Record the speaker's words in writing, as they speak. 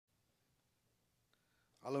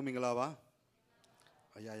အားလုံးမင်္ဂလာပါ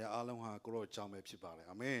အရာရာအားလုံးဟာကိုရောကြောင့်ပဲဖြစ်ပါတယ်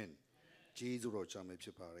အာမင်ဂျေဇုတော်ကြော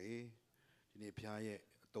င့်ပဲဖြစ်ပါတယ်ဒီနေ့ဖခင်ရဲ့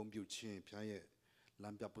အသုံးပြုခြင်းဖခင်ရဲ့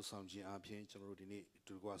လမ်းပြပူဆောင်ခြင်းအပြင်ကျွန်တော်တို့ဒီ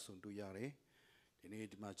နေ့တူကွာဆုံတွေ့ရတယ်ဒီနေ့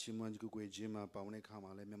ဒီမှာချီးမွမ်းကြွေးခြင်းမှာပေါင်းတဲ့ခါ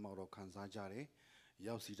မှာလည်းမျက်မှောက်တော်ခံစားကြ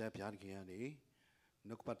တယ်ရောက်စီတဲ့ဖခင်ခင်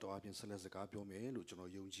ကနေနှုတ်ပတ်တော်အပြင်ဆက်လက်စကားပြောမယ်လို့ကျွန်တော်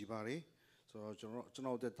ယုံကြည်ပါတယ်ဆိုတော့ကျွန်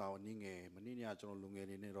တော်တက်တာအနည်းငယ်မနေ့ညကျွန်တော်လူငယ်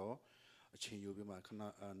နေနေတော့အချိန်ယူပြီးမှခဏ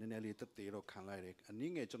နည်းနည်းလေးတက်သေးတော့ခံလိုက်တယ်အ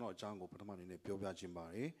နည်းငယ်ကျွန်တော်အကြောင်းကိုပထမအနေနဲ့ပြောပြခြ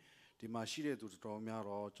င်းပါတယ်ဒီမှာရှိ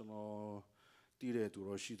တဲ့သူတော်များတော့ကျွန်တော်တည်တဲ့သူ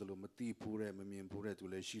တော့ရှိတယ်လို့မသိဘူးတဲ့မမြင်ဘူးတဲ့သူ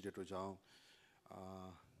လည်းရှိတဲ့အတွက်ကြောင့်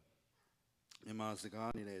မြန်မာစကား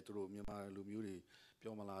အနေနဲ့သူတို့မြန်မာလူမျိုးတွေ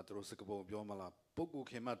ပြောမလားသူတို့စကားပုံပြောမလားပုဂ္ဂိုလ်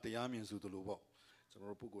ခင်မှတရားမြင်စုတယ်လို့ပေါ့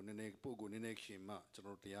ကျွန်တော်တို့ပုဂ္ဂိုလ်နည်းနည်းခင်မှကျွန်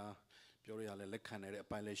တော်တို့တရားပြောရရလဲလက်ခံနေတဲ့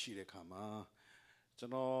အပိုင်းလည်းရှိတဲ့ခါမှာ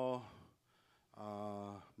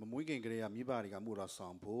ကျွန်တော်မမွေးခင်ကလေးကမိဘတွေကမှုတော်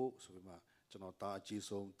ဆောင်ဖို့ဆိုပြီးမှကျွန်တော်တာအကြီး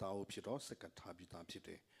ဆုံးတာအုပ်ဖြစ်တော့စက္ကထားပြီးသားဖြစ်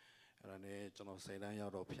တယ်အဲ့ဒါနဲ့ကျွန်တော်10တန်း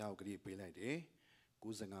ရောက်တော့ဖျားကိုကြည့်ပေးလိုက်တယ်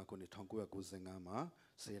95ခုနှစ်1995မှာ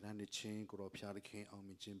10တန်းနှစ်ချင်းကိုတော့ဖျားသခင်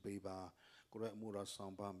အောင်မြင်ခြင်းပေးပါကိုတော့အမှုတော်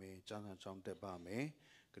ဆောင်ပါမယ်ကျမ်းစာကြောင်းတက်ပါမယ်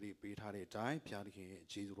ကြည့်ပေးထားတဲ့အတိုင်းဖျားသခင်ရဲ့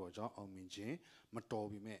အခြေတော်ကြောင့်အောင်မြင်ခြင်းမတော်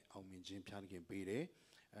ပြီမဲ့အောင်မြင်ခြင်းဖျားသခင်ပေးတယ်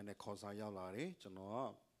အဲ့နဲ့ခေါ်စာရောက်လာတယ်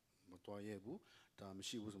ကျွန်တော်မတော်ရဲဘူးဒါမ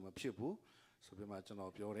ရှိဘူးဆိုမှဖြစ်ဘူးဆိုပြီးမှကျွန်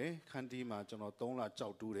တော်ပြောတယ်ခန်းတီးမှာကျွန်တော်3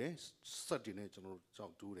လကြောက်တူးတယ်စက်တင်နဲ့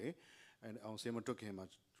ကျွန်တော်ကြောက်တူးတယ်အဲအောင်စင်မတွက်ခင်မှာ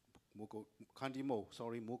မိုးကုတ်ခန်းတီးမို့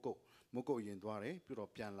sorry မိုးကုတ်ရင်သွားတယ်ပြီးတော့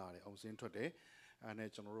ပြန်လာတယ်အောင်စင်ထွက်တယ်အဲ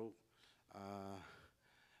နဲ့ကျွန်တော်တို့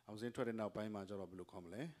အောင်စင်ထွက်တဲ့နောက်ပိုင်းမှာကျတော့ဘယ်လိုခေါ်မ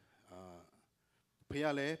လဲဖေးရ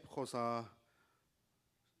လဲခေါ်စာ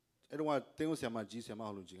အဲ့တော့တင်းဦးဆရာမကြီးဆရာ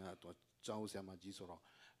မဟောလူကြီးကတော့ကျောင်းဆရာမကြီး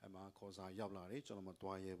ဆိုတော့အမှခေါ်စာရောက်လာတယ်ကျွန်တော်မ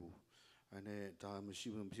တွားရဲဘူးအဲ့နဲ့ဒါမ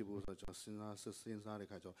ရှိဘူးဖြစ်ဘူးဆိုတော့ကျွန်တော်စဉ်းစား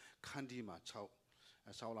တဲ့ခါကျတော့ခန်းတီးမှာ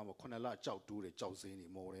6လမှာ9လကြောက်တူးတယ်ကြောက်စ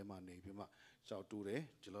င်းနေမော်ထဲမှာနေပြီးမှကြောက်တူးတယ်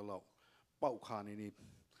ဒီလောက်ပေါက်ခါနေ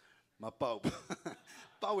မပေါ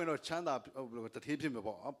က်ဝင်တော့ချမ်းသာတထေးဖြစ်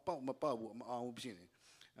မှာပေါ့ပေါက်မပေါက်ဘူးမ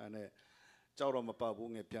အောင်ဖြစ်နေအဲ့နဲ့ကြောက်တော့မ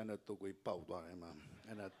ပေါက်ဘူးငယ်ပြန်တော့တုတ်ကိုပေါက်သွားတယ်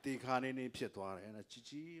မှာအဲ့ဒါတေခါနေဖြစ်သွားတယ်အဲ့ဒါ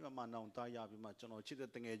ကြီးမနောင်တရပြီးမှကျွန်တော်ချစ်တဲ့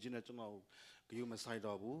တငယ်ချင်းနဲ့ကျွန်တော်ဂယုမဆိုင်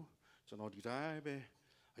တော့ဘူးကျွန်တော်ဒီတိုင်းပဲ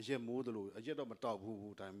အရက်မိုးတယ်လို့အရက်တော့မ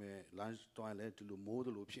တောက်ဘူးဒါပေမဲ့ lunch တွိုင်းလဲဒီလိုမိုး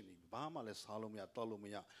တယ်လို့ဖြစ်နေပြီဘာမှလည်းစားလို့မရတောက်လို့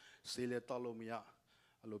မရဆေးလည်းတောက်လို့မရ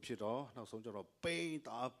အဲ့လိုဖြစ်တော့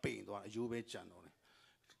နောက်ဆုံးကျတော့ပိန်သွားအယိုးပဲကြံတော့တယ်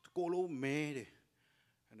ကိုလုံးမဲတယ်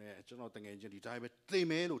အဲ့နဲ့ကျွန်တော်တငယ်ချင်းဒီတိုင်းပဲသိ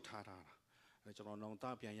မဲလို့ထားတာအဲ့ကျွန်တော်နောင်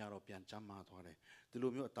သားပြန်ရတော့ပြန်ချမ်းမာသွားတယ်ဒီ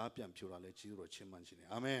လိုမျိုးအသားပြန်ဖြိုတာလဲကြီးတော့ချင်းမှန်ချင်း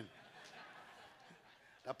တယ်အာမင်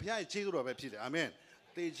ဒါဖခင်ရဲ့ကြီးတော့ပဲဖြစ်တယ်အာ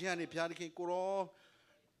မင်တေခြင်းကနေဖခင်တခင်ကို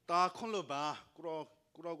ရောတာခွန်လို့ပါကို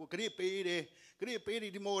ရောကိုဂရိပေး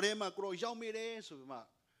တယ်ဒီမော်ထဲမှာကိုရောရောက်မိတယ်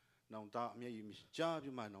ဆိုပြီးမှနောင်တအမျက်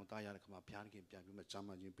ရည်ကြားပြီးမှနောင်တရတဲ့ခါမှာဘုရားခင်ပြန်ပြီးမှဂျ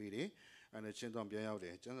မ်းမှချင်းပေးတယ်အဲ့နဲ့ချင်းတော်ပြန်ရောက်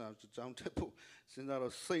တယ်ကျန်းစာကြောင်းတက်ဖို့စဉ်း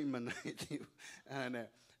စားတော့စိတ်မနိုင်ဘူးအဲ့နဲ့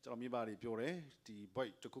ကျွန်တော်မိဘတွေပြောတယ်ဒီ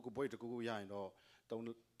boy တကူရရင်တော့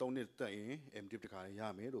3နှစ်တက်ရင် MD တခါရ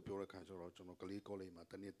မယ်လို့ပြောတဲ့ခါကျတော့ကျွန်တော်ကလေး college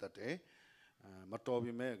မှာတနည်းတက်တယ်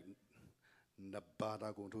မတော်ပြီမဲ့နဘာသာ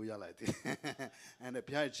ကိုထိုးရလိုက်တယ်အဲ့နဲ့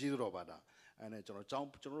ဘုရားကြီးတော်ပါတာအဲ့နဲ့ကျွန်တော်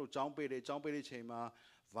တို့ကျောင်းပေးတဲ့ချိန်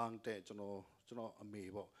မှာဗန်တဲ့ကျွန်တော်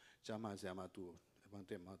အမေပေါ့ကျမ်းမာဆရာမသူ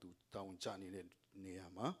ဗန်တဲ့မှာသူတောင်းချနေတဲ့နေရာ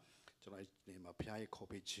မှာကျွန်တော်နေမှာဖျားရဲ့ခေါ်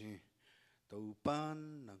ပေးခြင်းတူ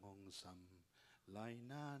ပန်နငုံစမ်လိုင်း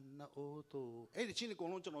နာအိုတိုအဲ့ဒီချင်း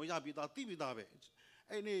ကိုလုံးကျွန်တော်ရပြီးသားတိပြီး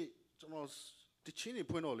သားပဲအဲ့นี่ကျွန်တော်ဒီချ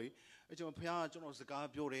င်းနေဖွင့်တော့လေအဲ့ကျွန်တော်ဖျားကျွန်တော်စ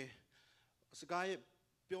ကားပြောတယ်စကား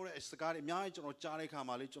ရဲ့ပြောတဲ့စကားတွေအများကြီးကျွန်တော်ကြားတဲ့ခါ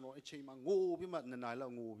မှာလေကျွန်တော်အချိန်မှာငိုပြီးမှ2နာရီ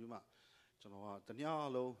လောက်ငိုပြီးမှကျွန်တော်ကတ냐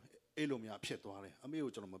လုံးအဲ့လိုများဖြစ်သွားတယ်အမေ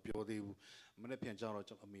ကိုကျွန်တော်မပြောသေးဘူးမ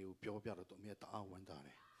နေ့ပြန်ကြတော့ကျွန်တော်အမေကိုပြောပြတော့သူအမေတအားဝမ်းသာတ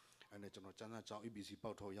ယ်အဲ့နဲ့ကျွန်တော်ကျန်းစာကြောင်း EBC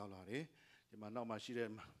ပေါက်ထော်ရောက်လာတယ်ဒီမှာနောက်မှာရှိတဲ့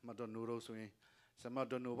မတ်တော်နိုတို့ဆိုရင်စမတ်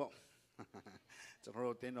တော်နိုပေါ့ကျွန်တော်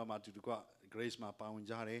တို့တင်းတော်မှာတူက Grace မှာပါဝင်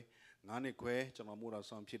ကြတယ်9နှစ်ခွဲကျွန်တော်မို့တော်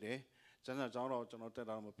ဆောင်ဖြစ်တယ်ကျန်းစာကြောင်းတော့ကျွန်တော်တက်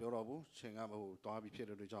တာမပြောတော့ဘူးချိန်က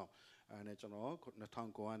ဟိုတွားပြီးဖြစ်တဲ့အတွက်ကြောင့်အဲ့နဲ့ကျွန်တော်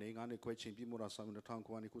2009ကနေ9နှစ်ခွဲချိန်ပြီးမို့တော်ဆောင်2009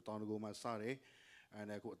ကနေခုတောင်တကူမှာစတယ်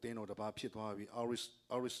အဲ့နဲ့ခုအတင်းတော်တစ်ပါးဖြစ်သွားပြီ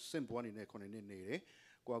Auris Simple အနေနဲ့9နှစ်နေ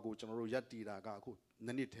တယ်ကိုကကျွန်တော်တို့ရက်တီတာကအခု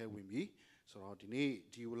2နှစ်ထဲဝင်ပြီဆိုတော့ဒီနေ့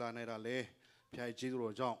ဒီ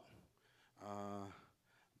ဝလာနေတာလဲဖျားကြီးတော်ကြောင့်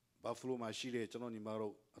Buffalo မှာရှိတဲ့ကျွန်တော်ညီ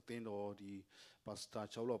မတို့အတင်းတော်ဒီပါစတာ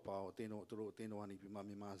6လောက်ပါအတင်းတော်တို့အတင်းတော်ကနေပြီးမှ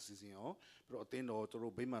မြန်မာစီစဉ်အောင်ပြီးတော့အတ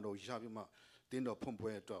င်းတော်တို့ဗိမာန်တော်ရပြီးမှတင်းတော်ဖွ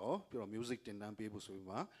င့်ပွဲအတွက်ရောပြီးတော့ music တင်တန်းပေးဖို့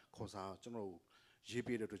ဆိုပြီးမှခေါ်စာကျွန်တော်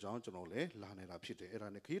ရေးပေးတဲ့အတွက်ကြောင့်ကျွန်တော်လည်းလာနေတာဖြစ်တယ်အဲ့ဒါ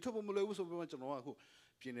နဲ့ခရီးထွက်ဖို့မလွယ်ဘူးဆိုပြီးမှကျွန်တော်က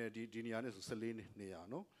အခုပြင်နေဒီနေရာနဲ့ဆို14နေရာ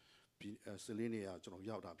နော်14နေရာ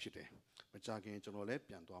ကျွန်တော်ရောက်တာဖြစ်တယ်မကြခင်ကျွန်တော်လည်း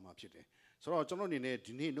ပြန်သွားမှာဖြစ်တယ် So John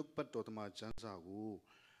didn't look but to my Jansago,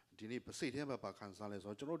 didn't perceive him about Kansales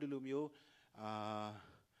or John Delumio,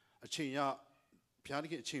 a chinya,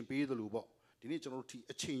 Pianic chin be the lubo, didn't general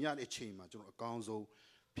a chinya a chima, General Gonzo,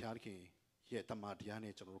 Pianic, yet the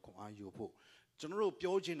Madiane, General Comayo. General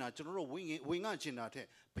Piogina, General Winga Ginate,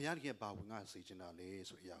 Pianic about Winga Sigina,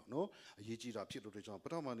 so yeah, no, a Yijira Pito de John,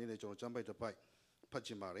 but I'm on the John Jamba the bike,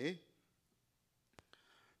 Pachimare,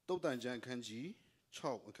 Totan Jan Kanji,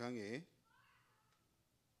 Chop Kange.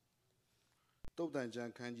 都但将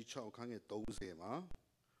看起超看嘅都些嘛，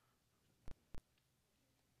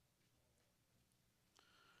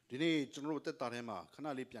ဒီနေ့ကျွန်တော်တို့တက်တာထဲမှာခဏ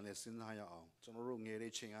လေးပြန်လဲစဉ်းစားရအောင်ကျွန်တော်တို့ငယ်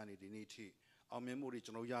တဲ့ချိန်ကနေဒီနေ့ထိအောင်မြင်မှုတွေ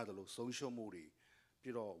ကျွန်တော်ရတယ်လို့ဆုံးရှုံးမှုတွေ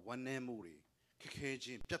ပြီးတော့ဝမ်းနည်းမှုတွေခက်ခဲခြ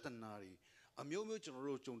င်းပြဿနာတွေအမျိုးမျိုးကျွန်တော်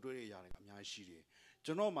တို့ကြုံတွေ့ရတဲ့အများကြီးရှိတယ်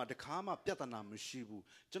ကျွန်တော်မှတခါမှပြဿနာမရှိဘူး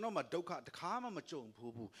ကျွန်တော်မှဒုက္ခတခါမှမကြုံ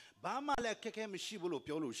ဘူးဘာမှလည်းခက်ခဲမရှိဘူးလို့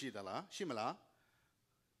ပြောလို့ရှိသလားရှိမလား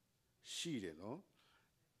ရှိတယ်နော်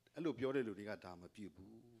အဲ့လိုပြောတဲ့လူတွေကဒါမပြည့်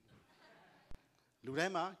ဘူးလူတို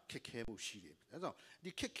င်းမှာခက်ခဲမှုရှိတယ်အဲဒါ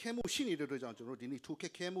ဒီခက်ခဲမှုရှိနေတဲ့အတွက်ကြောင့်ကျွန်တော်ဒီနေ့ထိုခ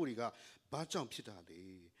က်ခဲမှုတွေကဘာကြောင့်ဖြစ်တာလဲ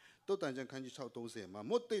တုတ်တန်ချန်ခန်းကြီး630မှာ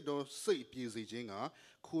မွတ်တိတ်တော်စိတ်ပြေစေခြင်းက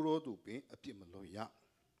ခိုးတော်သူပင်အပြစ်မလွန်ရ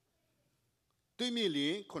တွေးမြင်ရ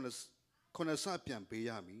င်ခုနစပြန်ပေး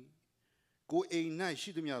ရမည်ကိုအိမ်၌ရှိ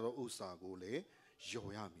သမျှသောဥစ္စာကိုလည်း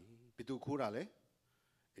ယော်ရမည်ဘယ်သူခိုးတာလဲ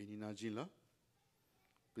အိမ်နီနာချင်းလား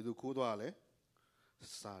ဘယ်သူခိုးသွားလဲ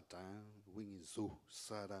စာတန်ဝိညာဉ်ဇိုး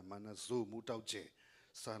စာတန်မနဇိုးမူတောက်ကျဲ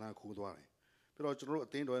စာတန်ခိုးသွားတယ်ပြီးတော့ကျွန်တော်တို့အ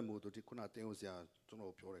သင်းတော်ရဲ့မူသူဒီခုနအသင်းဦးဆရာကျွန်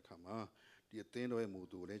တော်ပြောတဲ့အခါမှာဒီအသင်းတော်ရဲ့မူ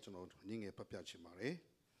သူကိုလည်းကျွန်တော်ညငယ်ပတ်ပြချင်ပါတယ်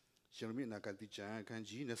ရှင်ရမီနာကတိချန်ခန်း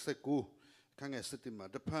ကြီး29ခန်းငယ်7မှာ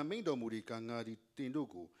တဖန်မိန်တော်မူဒီကငါဒီတင်တို့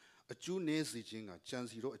ကိုအကျိုးနည်းစေခြင်းကကြံ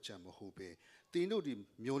စီတော့အကြံမဟုတ်ပဲတင်တို့ဒီ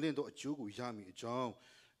မျောလင့်တော့အကျိုးကိုရမည်အကြောင်း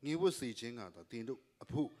ငြိဝတ်စေခြင်းကတင်တို့အ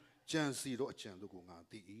ဖို့ကြံစီတော့အကြံတို့ကိုငါ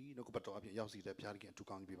သိ၏နှုတ်ကပတ်တော်အပြင်ရောက်စီတဲ့ဘုရားခင်အထူး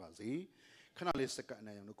ကောင်းကြီးပေးပါစေခဏလေးစက္ကန့်အ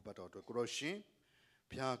နံ့ရောနှုတ်ကပတ်တော်အတွက်ကိုရောရှင်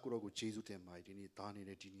ဘုရားကိုရောကိုယေရှုတင်ပါဒီနေ့သားနေ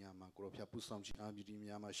တဲ့ဒီနေရာမှာကိုရောဘုရားပူဆောင်ခြင်းအားဖြင့်ဒီနေ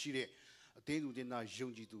ရာမှာရှိတဲ့အသေးသူတင်သားယုံ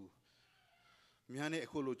ကြည်သူများနဲ့အ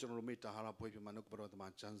ခုလိုကျွန်တော်တို့မေတ္တာဟာရပွဲပြမှာနှုတ်ကပတ်တော်တမ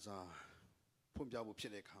န်ကျမ်းစာဖွင့်ပြဖို့ဖြ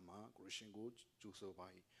စ်တဲ့အခါမှာကိုရောရှင်ကိုကြိုဆိုပါ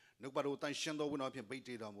၏နှုတ်ကပတ်တော်တန်ရှင်တော်ဝင်တော်ဖြင့်ဗိတ်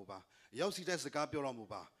တေတော်မူပါရောက်စီတဲ့စကားပြောတော်မူ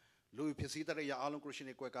ပါလူဖြစ်စီတဲ့ရာအားလုံးကိုရောရှင်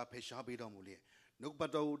ရဲ့ကွယ်ကားဖယ်ရှားပေးတော်မူလေနှုတ်ပ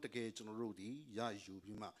တ်တော်တကယ်ကျွန်တော်တို့ဒီရယူ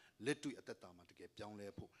ပြီးမှလက်တွေ့အသက်တာမှာတကယ်ပြောင်းလဲ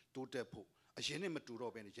ဖို့တိုးတက်ဖို့အရင်နဲ့မတူ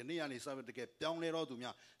တော့ဘဲနဲ့ယနေ့ကနေစပြီးတကယ်ပြောင်းလဲတော့သူ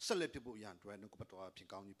များဆက်လက်ဖြစ်ဖို့ရန်အတွက်နှုတ်ပတ်တော်အဖြစ်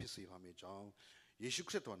ကောင်းကြီးဖြစ်စေပါမယ်ကြောင်းယေရှုခ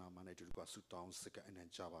ရစ်တော်နာမနဲ့တူတူကဆုတောင်းစကားအနံ့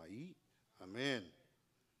ကြပါ၏အာမင်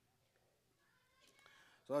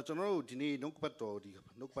ဆိုတော့ကျွန်တော်တို့ဒီနေ့နှုတ်ပတ်တော်ဒီ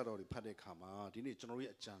နှုတ်ပတ်တော်တွေဖတ်တဲ့အခါမှာဒီနေ့ကျွန်တော်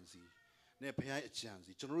ရဲ့အကြံစီနဲ့ဘုရားရဲ့အကြံ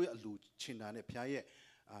စီကျွန်တော်ရဲ့အလိုချင်တာနဲ့ဘုရားရဲ့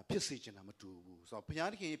ဖြစ်စေချင်တာမတူဘူးဆိုတော့ဘုရား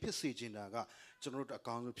သခင်ဖြစ်စေချင်တာကကျွန်တော်တို့အ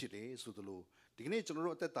ကောင်းဆုံးဖြစ်တယ်ဆိုသလိုဒီကနေ့ကျွန်တော်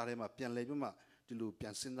တို့အသက်တာထဲမှာပြန်လဲပြီးမှဒီလိုပြ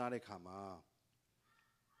န်စဉ်းစားတဲ့အခါမှာ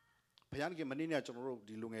ဘုရားသခင်မနေ့ကကျွန်တော်တို့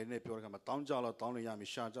ဒီလူငယ်တွေနဲ့ပြောတဲ့အခါမှာတောင်းကြလို့တောင်းလို့ရမယ်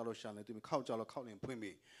ရှာကြလို့ရှာတယ်သူခောက်ကြလို့ခောက်ရင်ဖွင့်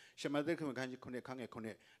ပြီရှမသက်ခင်ခန်းကြီး9ခန်းငယ်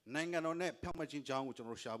9နိုင်ငံတော်နဲ့ဖြောင့်မချင်းချောင်းကိုကျွန်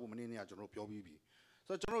တော်တို့ရှာဖို့မနေ့ကကျွန်တော်တို့ပြောပြီးပြီ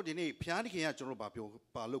ဆိုတော့ကျွန်တော်တို့ဒီနေ့ဘုရားသခင်ကကျွန်တော်တို့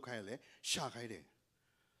ဘာလုပ်ခိုင်းလဲရှာခိုင်းတယ်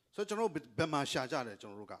ဆိုတော့ကျွန်တော်တို့ဘယ်မှာရှာကြတယ်ကျွ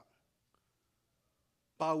န်တော်တို့က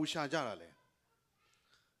ပါဝရှာကြတာလေ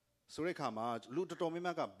ဆိုတဲ့အခါမှာလူတော်တော်များ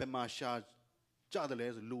များကဘယ်မှာရှာကြတယ်လဲ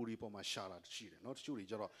ဆိုလူတွေပေါ်မှာရှာတာရှိတယ်เนาะတချို့တွေ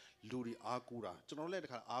ကျတော့လူတွေအားကိုးတာကျွန်တော်လည်းတ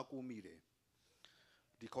ခါအားကိုးမိတယ်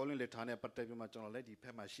ဒီ calling letter နဲ့ပတ်သက်ပြီးမှကျွန်တော်လည်းဒီဖ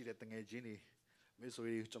က်မှာရှိတဲ့တငယ်ချင်းတွေမိတ်ဆွေ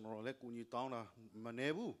တွေကျွန်တော်လည်းကူညီတောင်းတာမနေ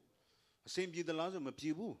ဘူးအစဉ်ပြေသလားဆိုမပြေ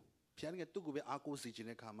ဘူးဖျားတဲ့သူ့ကိုပဲအားကိုးစီခြင်း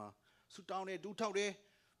တဲ့ခါမှာဆူတောင်းတယ်ဒူးထောက်တယ်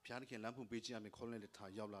ဖျားတဲ့ခင်လမ်းဖွင့်ပေးခြင်းအမြင် calling letter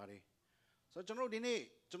ရောက်လာတယ်ဆိုတော့ကျွန်တော်တို့ဒီနေ့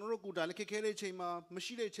ကျွန်တော်တို့ကိုယ်တိုင်လက်ခက်ခဲတဲ့ချိန်မှာမ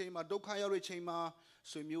ရှိတဲ့ချိန်မှာဒုက္ခရောက်တဲ့ချိန်မှာ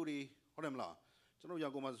ဆွေမျိုးတွေဟုတ်တယ်မလားကျွန်တော်ရော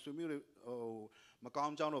က်ကုန်မှာဆွေမျိုးတွေမကော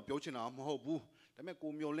င်းကြောင်းတော့ပြောချင်တာမဟုတ်ဘူးဒါပေမဲ့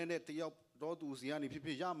ကိုမျိုးလင်းတဲ့တယောက်တော့သူစီကနေဖြ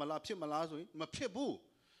စ်ရမလားဖြစ်မလားဆိုရင်မဖြစ်ဘူး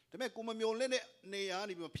ဒါပေမဲ့ကိုမမျိုးလင်းတဲ့နေရာ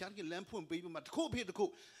နေပြီးဖျားကလမ်းဖွင့်ပေးပြီးမှတစ်ခုအဖြစ်တစ်ခု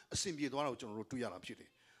အဆင်ပြေသွားတာကိုကျွန်တော်တို့တွေ့ရတာဖြစ်တယ်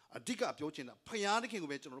အဓိကပြောချင်တာဖျားသခင်ကို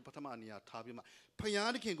ပဲကျွန်တော်တို့ပထမအနေနဲ့ထားပြီးမှ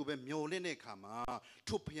ဖျားသခင်ကိုပဲမျောလင်းတဲ့အခါမှာ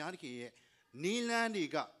ထို့ဖျားသခင်ရဲ့နီလန်းတွေ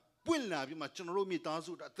ကပွင့်လာပြီးမှကျွန်တော်တို့မိသား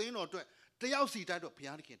စုအသင်းတော်အတွက်တယောက်စီတိုင်းတော့ဘု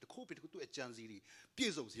ရားသခင်တခုပြီးတခုသူ့အကြံစီတွေပြ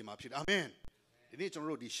ည့်စုံစေမှာဖြစ်တယ်အာမင်ဒီနေ့ကျွန်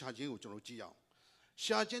တော်တို့ဒီရှာခြင်းကိုကျွန်တော်ကြည့်အောင်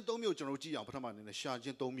ရှာခြင်း၃မျိုးကျွန်တော်ကြည့်အောင်ပထမအနေနဲ့ရှာခြ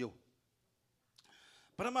င်း၃မျိုး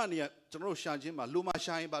ပထမအနေနဲ့ကျွန်တော်တို့ရှာခြင်းမှာလူမှာ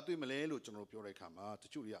ရှာရင်ဘာတွေ့မလဲလို့ကျွန်တော်ပြောတဲ့အခါမှာတ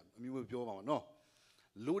ချို့တွေကအမျိုးမျိုးပြောပါမှာနော်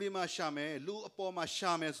လူတွေမှာရှာမယ်လူအပေါ်မှာ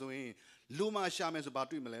ရှာမယ်ဆိုရင်လူမှာရှာမယ်ဆိုဘာ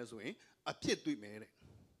တွေ့မလဲဆိုရင်အဖြစ်တွေ့မယ်တဲ့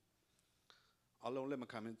အလုံးလည်းမ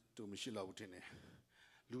ခံမတူမရှိတော့ဘူးထင်တယ်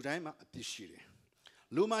လူတိုင်းမှာအပြစ်ရှိတယ်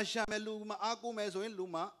လူမှာရှာမယ်လူမှာအားကိုးမယ်ဆိုရင်လူ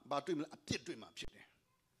မှာဘာတွေ့မလဲအပြစ်တွေ့မှာဖြစ်တယ်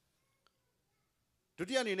ဒု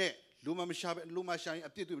တိယအနေနဲ့ လူမရှာပဲလူမရှာရင်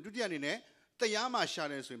အပြစ်တွေ့ဒုတိယအနေနဲ့တရားမှရှာ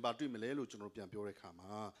တယ်ဆိုရင်ဘာတွေ့မလဲလို့ကျွန်တော်ပြန်ပြောတဲ့အခါ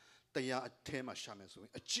မှာတရားအထဲမှာရှာမယ်ဆိုရ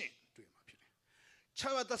င်အကျင့်တွေ့မှာဖြစ်တယ်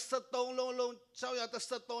613လုံး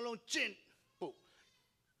613လုံးကျင့်ဟုတ်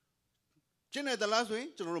ကျင့်တဲ့လားဆိုရင်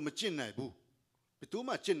ကျွန်တော်တို့မကျင့်နိုင်ဘူးဘယ်သူ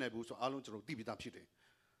မှကျင့်နိုင်ဘူးဆိုအားလုံးကျွန်တော်သိပြီးသားဖြစ်တယ်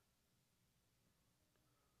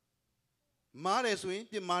မားတယ်ဆိုရင်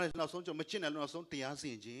ပြစ်မားတယ်နောက်ဆုံးကျွန်တော်မကျင့်နိုင်လို့နောက်ဆုံးတရားစီ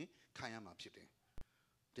ရင်ခြင်းခံရမှာဖြစ်တယ်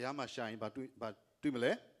တရားမှရှာရင်ဘာတွေ့မ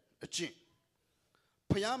လဲအကျင့်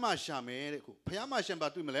ဖယားမှရှာမယ်တဲ့ခုဖယားမှရှာဘာ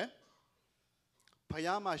တွေ့မလဲဖ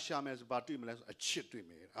ယားမှရှာမယ်ဆိုဘာတွေ့မလဲဆိုအချစ်တွေ့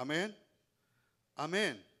မယ်အာမင်အာမ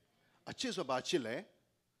င်အချစ်ဆိုဘာချစ်လဲ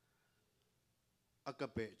အက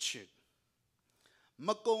ပဲချစ်မ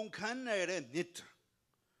ကုန်ခန်းတဲ့မြတ်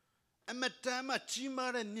အမတမ်းမှကြီး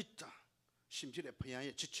မားတဲ့မြတ်ရှင်ဖြစ်တဲ့ဖယား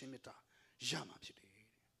ရဲ့ချစ်ချင်းမြတ်ရမှာဖြစ်တယ်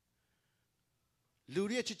လူ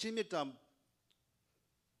တွေရဲ့ချစ်ချင်းမြတ်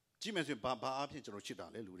ကြည့်မယ်ဆိုရင်ဘာအဖြစ်ကျွန်တော်ချစ်တာ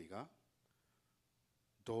လဲလူတွေက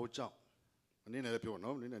ဒေါကြောင့်အနေနဲ့လည်းပြော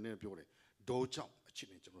နော်အနေနဲ့ပြောတယ်ဒေါကြောင့်အချစ်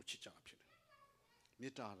နဲ့ကျွန်တော်ချစ်ကြတာဖြစ်တယ်မေ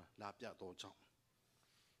တ္တာလာပြတော့ကြောင့်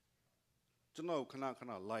ကျွန်တော်ခဏ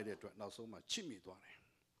လိုက်တဲ့အတွက်နောက်ဆုံးမှချစ်မိသွားတယ်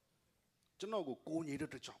ကျွန်တော်ကိုညီတဲ့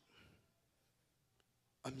ကြောင့်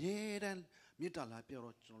အမြဲတမ်းမေတ္တာလာပြ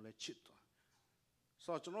တော့ကျွန်တော်လည်းချစ်သွား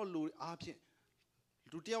ဆိုတော့ကျွန်တော်လူအားဖြင့်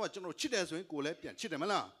လူတယောက်ကကျွန်တော်ချစ်တယ်ဆိုရင်ကိုယ်လည်းပြန်ချစ်တယ်မ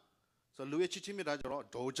လားဆိုတော့လူရဲ့ချစ်ချင်းမေတ္တာကြတော့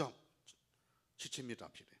ဒေါကြောင့်ချစ်ချင်းမေတ္တာ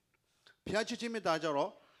ဖြစ်တယ်ဖျားချစ်ချင်းမေတ္တာကြ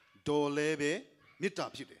တော့ဒေါ်လည်းပဲမေတ္တာ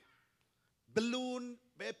ဖြစ်တယ်ဘလူး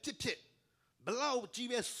ပဲဖြစ်ဘလောက်ကြီး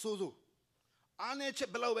ပဲဆိုအားနဲ့ချက်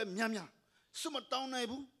ဘလောက်ပဲများစွမတောင်းနိုင်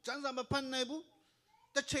ဘူးစမ်းစာမဖတ်နိုင်ဘူး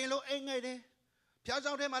တစ်ချိန်လုံးအိမ်ငိုက်တယ်ဖျား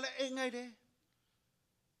ကြောင်ထဲမှာလည်းအိမ်ငိုက်တယ်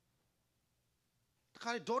တ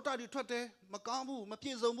ခါဒေါတာတွေထွက်တယ်မကောင်းဘူးမပြ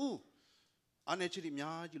ည့်စုံဘူးအားနဲ့ချက်ဒီ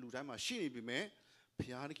များကြီးလူတိုင်းမှာရှိနေပြီမဲ့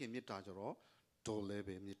ဖျားသခင်မေတ္တာကြတော့ဒေါ်လည်း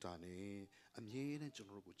ပဲမေတ္တာနဲ့အမြဲတမ်းကျွန်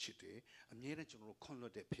တော်တို့ကိုချစ်တယ်အမြဲတမ်းကျွန်တော်တို့ခွန်လွ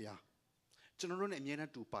တ်တဲ့ဖျားကျွန်တော်တို့နဲ့အမြဲတ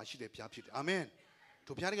မ်းတူပါရှိတဲ့ဖျားဖြစ်တယ်အာမင်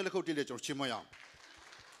တို့ဖျားရဲ့လက်ခုပ်တီးလေကျွန်တော်ချီးမွမ်းရအောင်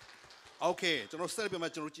โอเคကျွန်တော်ဆက်ပြမ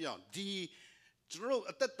ယ်ကျွန်တော်ကြည့်အောင်ဒီကျွန်တော်တို့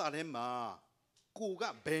အသက်တာထဲမှာကိုက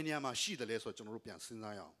ဘယ်နေရာမှာရှိတယ်လဲဆိုတော့ကျွန်တော်တို့ပြန်စဉ်း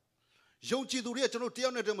စားရအောင်ယုံကြည်သူတွေကကျွန်တော်တယော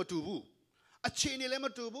က်နဲ့တည်းမတူဘူးအခြေအနေလည်းမ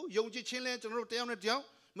တူဘူးယုံကြည်ခြင်းလည်းကျွန်တော်တို့တယောက်နဲ့တယောက်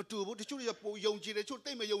မတူဘူးတချို့တွေကပိုယုံကြည်တယ်တချို့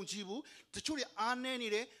တိတ်မယုံကြည်ဘူးတချို့တွေအားနည်းနေ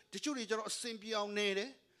တယ်တချို့တွေကျတော့အစင်ပြောင်းနေတယ်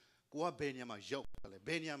ကိုကဘယ်နေရာမှာရောက်တယ်လဲဘ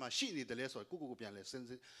ယ်နေရာမှာရှိနေတယ်လဲဆိုတော့ကိုပြန်လဲစဉ်း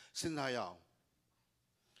စားရအောင်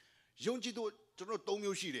ယုံကြည်သူကျွန်တော်တို့၃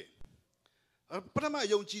မျိုးရှိတယ်ပထမ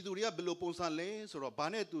ယုံကြည်သူတွေကဘယ်လိုပုံစံလဲဆိုတော့ဘာ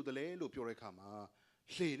နဲ့တူတယ်လဲလို့ပြောတဲ့အခါမှာ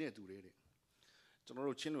လှေနဲ့တူတယ်တဲ့ကျွန်တော်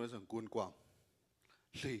တို့ချင်းလို့ဆိုရင်ဂွန်ကွမ်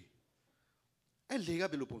လှေလှေက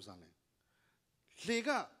ဘယ်လိုပုံစံလဲလှေက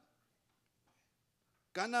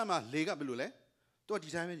ကမ်းနားမှာလေကဘယ်လိုလဲသူကဒီ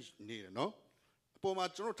တိုင်းပဲနေတယ်နော်အပေါ်မှာ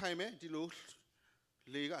ကျွန်တော်ထိုင်မယ်ဒီလို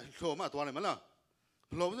လေကလှော်မှသွားတယ်မလား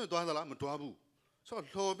လှော်မစသွားသလားမသွားဘူးဆိုတော့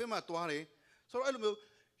လှော်ပြမှသွားတယ်ဆိုတော့အဲ့လိုမျိုး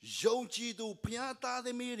ယုံကြည်သူဘုရားသားသ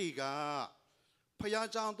မီးတွေကဘုရား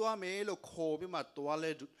ကြောင်သွားမယ်လို့ခေါ်ပြမှသွား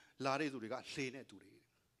လဲလာတဲ့သူတွေကလှေနဲ့တူတယ်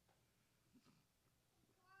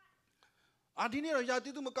အာဒီနေ့တော့ယာတိ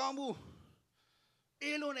သူမကောင်းဘူး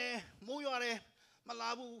အေးလို့နေမိုးရွာတယ်မလာ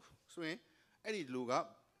ဘူးဆိုရင်အဲ့ဒီလူက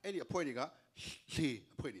အဲ့ဒီအဖွဲ့တွေကလေ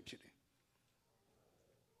အဖွဲ့တွေဖြစ်တယ်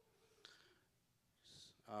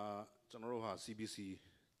ကျွန်တော်တို့ဟာ CBC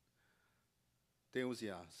တင်းဦးစီ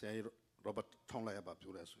ယာဆရာရောဘတ်ထောင်းလိုက်ရပါ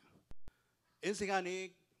ပြောလဲဆိုရင်အင်းစကနေ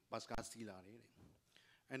ဘတ်စကားစီလာတယ်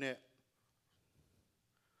အဲ့နဲ့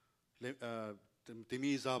ဒီ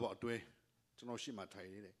မီဇာပေါ့အတွဲကျွန်တော်ရှိမှထိုင်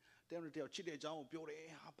နေတယ်တယောက်ချစ်တဲ့အကြောင်းကိုပြောတယ်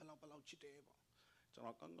ဟာဘယ်လောက်ချစ်တယ်ပေါ့ကျွန်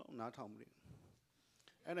တော်ကောင်းနားထောင်မှုတယ်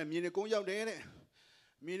အဲ့နဲ့မြေနေကုန်းရောက်တယ်တဲ့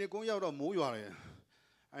မြေနေကုန်းရောက်တော့မိုးရွာတယ်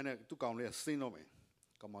အဲ့နဲ့သူ့ကောင်လေးဆင်းတော့မယ်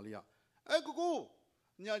ကောင်မလေးကကို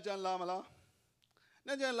ညချမ်းလာမလားည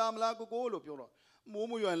ချမ်းလာမလားကိုလို့ပြောတော့မိုး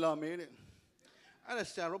မရွာလာမယ်တဲ့အဲ့ဒါ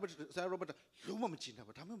ဆရာရောဘတ်လုံးဝမချင်တာ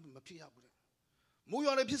ပါဒါမှမဖြစ်ရဘူးတဲ့မိုး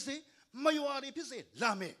ရွာတယ်ဖြစ်စေမရွာတယ်ဖြစ်စေ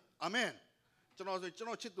လာမယ်အာမင်ကျွန်တော်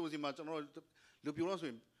ချစ်သူစီမှာကျွန်တော်လူပြောလို့ဆို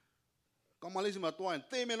ရင်ကောင်မလေးစီမှာတွားရင်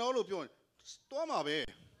သေမယ်လို့ပြောရင်တွားမှာပဲ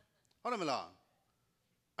ဟုတ်တယ်မလား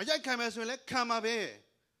အရိုက်ခံမယ်ဆိုရင်လည်းခံမှာပဲ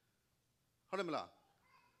ဟုတ်တယ်မလား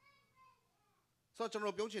ဆိုတော့ကျွန်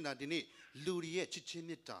တော်ပြောချင်တာဒီနေ့လူတွေရဲ့ချစ်ချင်း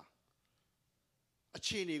မေတ္တာအ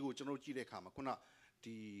ခြေအနေကိုကျွန်တော်ကြည့်တဲ့အခါမှာခုန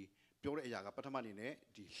ဒီပြောတဲ့အရာကပထမအနေနဲ့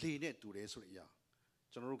ဒီလေနဲ့တူတယ်ဆိုတဲ့အရာ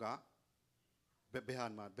ကျွန်တော်တို့ကဘယ်နေရာ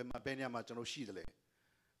မှာကျွန်တော်ရှိတယ်လဲ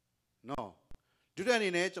နော်ဒုတိယအနေ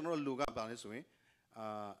နဲ့ကျွန်တော်တို့လူကဘာလဲဆိုရင်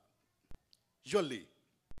ရွက်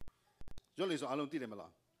လေဆိုအားလုံးသိတယ်မ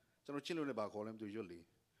လားကျွန်တော်ချင်းလို့လည်းဘာခေါ်လဲမသိဘူးရွက်လေ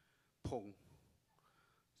ဖုံ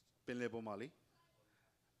ပင်လေပေါ်မှာလေ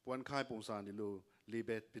ပွန်ခိုင်းပုံစံဒီလိုလေ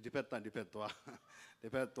ပဲဒီဘက်တန်ဒီဘက်သွားတ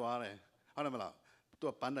ယ်ဟုတ်တယ်မလား ตัว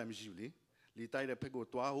ปันได้ไม่ชิวเลยลีไตได้เพ่กู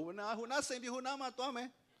ตัวหัวหน้าเสียงพี่หัวหน้ามาตัวไหม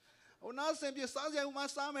หัวหน้าเสียงพี่สาเสียหัวมา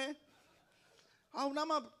สาไหมหัวหน้า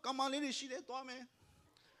มากำมาเลยนี่ชิเลยตัวไหม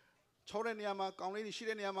ชาวเรนี่มากำเลยนี่ชิเ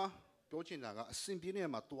ลยนี่มาเปล่าจริงจังก็เสียงพี่เนี่ย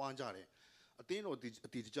มาตัวอันจ่าเลยตีนอ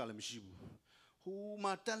ตีจ่าเลยไม่ชิวหัวม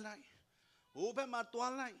าตันไล่หัวเป็นมาตัว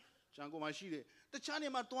ไล่จังกูมาชิเลยแต่ชาเนี่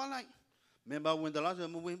ยมาตัวไล่เมื่อบ่าววันตลาด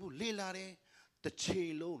มันวิ่งบุเลี้ยเลยแต่เชล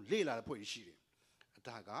โลเลี้ยเลยพออีชิเลยแ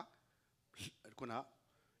ต่ก็คนน่ะ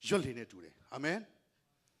ยอดเลยเนี่ยดูเลยอาเมน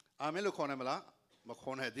อาเมนลูกคนนั้นมาละมาค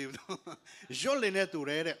นไหนดีดูยอดเลยเนี่ยดูเ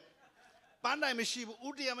ลยเนี่ยปันได้ไม่ชิบุอุ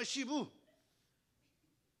ดยาไม่ชิบุ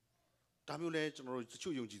ตามอยู่เลยจนเราช่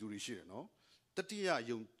วยยงจีดูดิชิเลยเนาะตัดที่ยา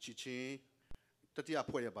ยงจีเชนตัดที่ยา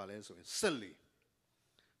พูดยาบาลเลยส่วนเซลล์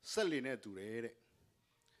เนี่ยดูเลยเนี่ย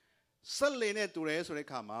เซลล์เนี่ยดูเลยส่วนนี้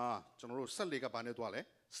ข้ามาจนเราเซลล์กับบ้านเนี่ยตัวเลย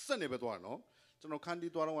เซลล์เนี่ยเป็นตัวเนาะจนเราคันดี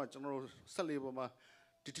ตัวเราว่าจนเราเซลล์ประมาณ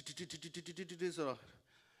ดิส่วน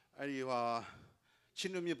ไอ้ว่าชิ้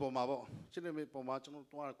นนี้ประมาณบ่ชิ้นนี้ประมาณจนเรา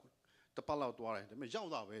ตัวตะปาเราตัวอะไรแต่ไม่ยาว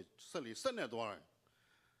ตัวไปเซลล์เนี่ยตัวอะไร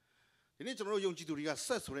ทีนี้จนเรายงจีดูดิก็เซ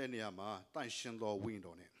ลล์ส่วนนี้มาตั้งเสียงตัววิ่งตั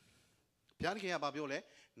วเนี่ยพี่อันนี้แค่บาปอยู่เลย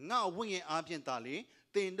ง่าวิ่งอาเพียงตาลี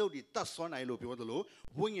เต้นดูดิตัดส่วนไหนรู้พี่ว่าตัวรู้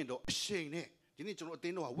วิ่งตัวเสียงเนี่ยทีนี้จนเราเต้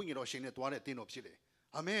นตัววิ่งตัวเสียงเนี่ยตัวอะไรเต้นตัวพี่เลย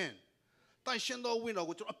อาเมนตั้งเสียงตัววิ่งตัว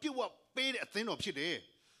กูจนพี่ว่าเป๊ะเต้นตัวพี่เลย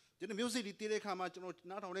ทีนี้มิวสิกที่ได้ข้ามาจนเราห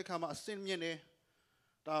น้าท้องได้ข้ามาเส้นเมียเนี่ย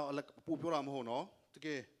ตาอะไรปูพิวรามโหเนาะที่เก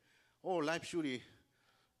โอ้ไลฟ์ชูดี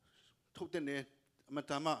ทุกเต้นเนี่ยมัน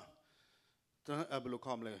ทำมาตอนนั้นบลูค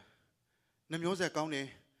อมเลยน้ำมิวสิกเขาเนี่ย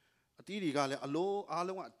ตีดีกันเลยอโลอาล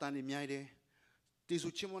งอ่ะตานี่มีอะไรที่สุ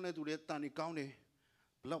ดชิมวันนี้ตัวเด็กตานี่เขาเนี่ย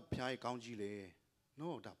บล็อกพิายเขาจีเลยโน่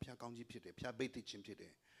ดับพิายเขาจีผิดเลยพิายเบติชิมผิดเล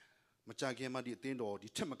ยมาจากเกมมาดิเต้นโดดิ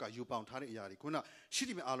เช่นมันก็ยูปองท่านี่ยาดิคุณน่ะชี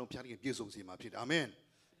วิตมีอารมณ์พิายที่เกี่ยวส่งสีมาผิดอาเมน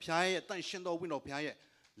พิายตั้งเช่นตัววินโดพิาย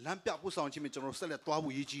ลำพิายผู้สอนชิมจนเราเสร็จตัวบุ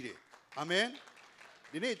ยจีเลยอาเมน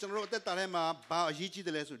ทีนี้จนเราแต่ตาเลยมาบ่าวยีจีเด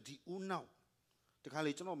เลยสุดที่อุ่นเอาแต่ข้าเล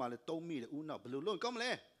ยจนเรามาเลยต้มมีเลยอุ่นเอาบลูล้นก็มาเล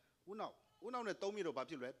ยอุ่นเอาเนี่ยต้มมีเราแบบ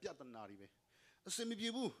ที่เลยพิายตันนารีไปเสียมีพิ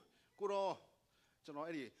บูกูรอจนเราไ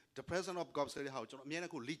อ้ดิ the presence of God เสร็จแล้วจนเราเมียนี่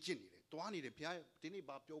กูลิจินนี่เลยตัวนี้เลยพิายทีนี้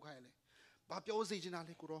บาปโยกให้เลยบาปโยกสิจินาเ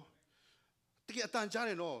ลยกูรอที่อาจารย์จ้าเ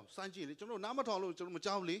ลยเนาะสันจีเลยจนเราน้ำมาทองเราจนเรามาเ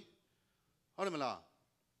จ้าเลยเอาเลยมั้ยล่ะ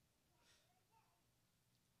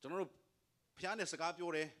จนเราพิายเนี่ยสกาบโย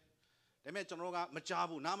เลยแต่แม่จนเราก็มาจ้า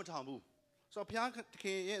บุน้ำมาทองบุสอบพิายเค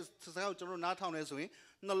ยสกาบจนเราน้ำทองเลยส่วน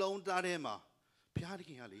นลงตาเดมาพิายที่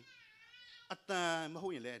กี่ฮะเลยอาจารย์มาหู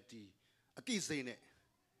ยังเลยดีอาทิตย์เสเนี่ย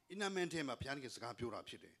อินาเมนเทมาพิจารณาสกัดพิวรา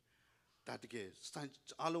พิเดแต่ที่เกส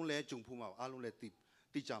อารมณ์เลยจุงพูมาอารมณ์เลย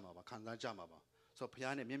ตีจามาบ้าขันด้านจามาบ้าสอบพิจา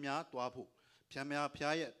รณาเมียตัวผู้พิจารณาพิจา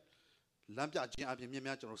รณาลำจากจีนอาพิเมี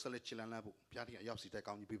ยจนเราเสร็จชิลันแล้วผู้พิจารณายอบสิแต่ก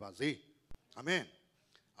าวนี้ปีบาซีอาเมน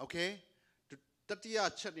โอเคตัดที่อา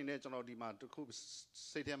ชัดนี่เนี่ยจนเราดีมาทุกคู่เ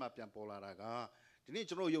สียมาเปลี่ยนโพลาร์ก็ทีนี้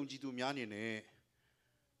จนเรายงจีตูมีอันนี้เนี่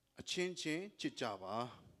ยเช่นจิตจ่าบ้า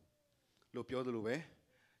ลูกพิวดูลูกเว้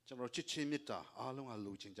จนเราจิตชิมิตาอาลงอา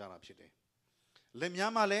ลูจินจาราพิเดเล่มยา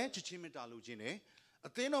มาเลยจิตชิมิตาลูจินเนี่ย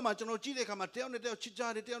เต้นออกมาจนเราจีเด็กมาเที่ยวเนี่ยเที่ยวชิจา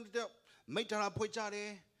ร์เที่ยวไม่ทาราพูดจา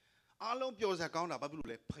ร์อาลงพิวจะก้าวหน้าแบบลูก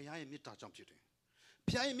เลยพยายามมิตาจำพิเดพ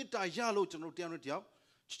ยายามมิตายาลูจนเราเที่ยวเนี่ยเที่ยว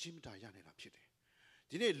จิตชิมิตายาเนี่ยรับพิเด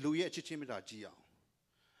ทีนี้ลูเย่จิตชิมิตาจีเอา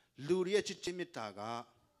ลูเย่จิตชิมิตากะ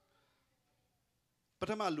ปั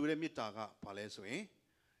ทมาลูเย่มิตากะพาเลสวย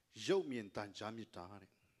ยกมีนตันจามิตาเนี่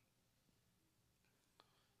ย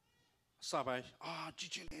สบายจี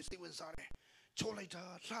จีเนี่ยสิวันสาร์โชว์ไล่ตา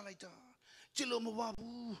ล่าไล่ตาจิโลมาว่าบู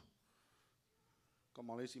ก็ม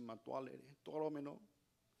าเลสิมาตัวเลยตัวเราไม่เนาะ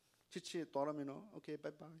จีตัวเราไม่เนาะโอเคบา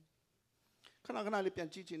ยบายขณะเลยเปลี่ยน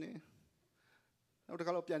จีเนี่ยแล้ว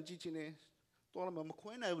ถ้าเราเปลี่ยนจีเนี่ยตัวเราไม่คว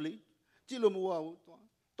รไหนบุรีจิโลมาว่าบู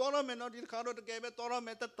ตัวเราไม่เนาะที่ข้าวเราตะเกียบตัวเราไ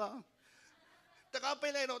ม่ตัดตาแต่ก็ไป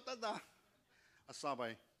เลยเราตัดตาสบา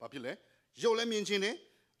ยป้าพี่เลยโยเลยมีนจีเนี่ย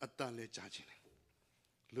อัตตาเลยจ้าจีเนี่ย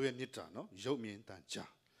ลูกมิตรเนาะยกมีนตันจ้า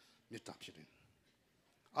มิตรพิเด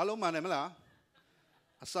อารมณ์มาเนี่ยมั้ยล่ะ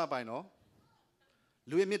อาซาไปเนาะ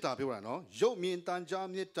ลูกมิตรพิวราเนาะยกมีนตันจ้า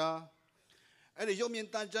มิตรไอ้เรื่องยกมีน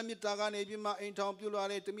ตันจ้ามิตรกันเนี่ยพี่มาเอ็นทองพิวรา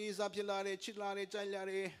เลยตมีซาพิลาเลยชิลาเลยใจลาเ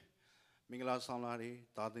ลยมิงลาสังลาเลย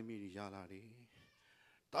ตาตมียาลาเลย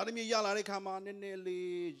ตาตมียาลาเลยข้ามาเนเนลี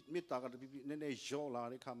มิตรกันเนเนโยลา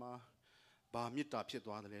เลยข้ามาบามิตรพิตั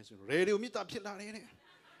วอะไรสิเรดิโอมิตรพิลาเลยเนี่ย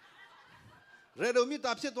เรื่องมิตร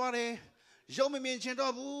พิตัวเลยยกไม่มีเช่นตัว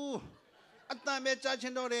บูอัตตาเมจ่าเช่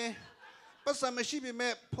นตัวเลยภาษาไม่ชีบิเม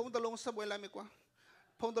พงตะลงสับเวลาไม่กว่า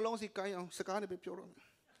พงตะลงสิกายเอาสกัดไปพิโร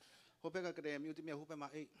หัวเป็ดก็กระเดมอยู่ที่เมียหัวเป็ดมา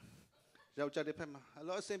เอ้เราจะได้เพิ่มมาแ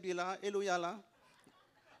ล้วเซมบีลาเอลูยาลา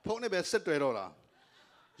พงเนี่ยแบบเสร็จตัวเราละ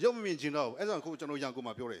ရုပ်မမြင်ချင်တော့အဲ့ဒါကိုကျွန်တော်ရန်ကုန်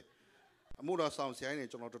မှာပြောတယ်အမှုတော်ဆောင်ဆိုင်နေ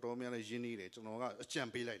ကျွန်တော်တော်တော်များများရင်းနှီးတယ်ကျွန်တော်ကအကြံ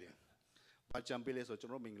ပေးလိုက်တယ်ဘာကြံပေးလဲဆိုကျွ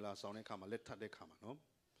န်တော်မင်္ဂလာဆောင်တဲ့ခါမှာလက်ထပ်တဲ့ခါမှာနော်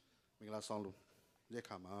မင်္ဂလာဆောင်လို့တဲ့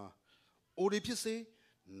ခါမှာအိုဒီဖြစ်စေ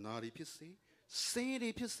နာရီဖြစ်စေစင်းရီ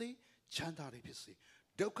ဖြစ်စေချမ်းသာရီဖြစ်စေ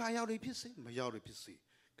ဒုက္ခရောက်ရီဖြစ်စေမရောက်ရီဖြစ်စေ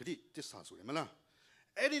ဂတိတစ္ဆာဆိုတယ်မလား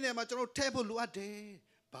အဲ့ဒီနေမှာကျွန်တော်ထဲဖို့လိုအပ်တယ်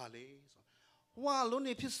ဘာလဲဆိုဝါလုံး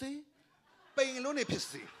နေဖြစ်စေပိန်လုံးနေဖြစ်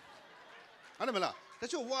စေဟုတ်တယ်မလားတ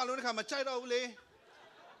ချို့ဝါလုံးတဲ့ခါမှာကြိုက်တော့ဘူးလေ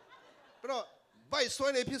ပြီးတော့ဘိုက်ဆွဲ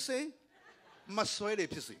နေဖြစ်စေမဆွဲနေ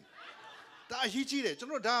ဖြစ်စေဒါအရေးကြီးတယ်ကျွန်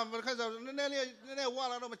တော်ဒါခါစားနည်းနည်းဝါ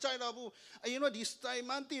လာတော့မကြိုက်တော့ဘူးအရင်တော့ဒီ style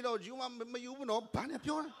မှန်းတည်တော့ယူမယူဘူးနော်ဘာနဲ့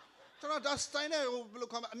ပြောလဲကျွန်တော်ဒါ style နဲ့ဘယ်လို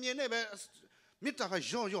ခေါ်မလဲအမြင်နဲ့ပဲမြစ်တာက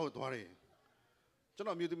ရော့သွားတယ်ကျွန်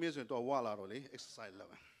တော်မြို့သမီးဆိုရင်တော့ဝါလာတော့လေ exercise လု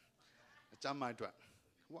ပ်အကျမ်းမိုက်အတွက်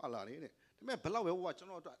ဝါလာလေတဲ့ဒါပေမဲ့ဘလောက်ပဲဝါကျွန်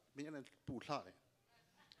တော်အတွက်မင်းနဲ့ပူလှတယ်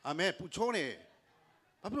အာမင်ပူချောနေ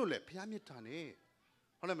ဘာဖြစ်လို့လဲဘုရားမြတ်တာနဲ့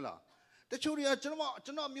ဟုတ်တယ်မလားတချို့တွေကကျွန်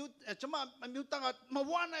တော်မျိုးတန်းကမ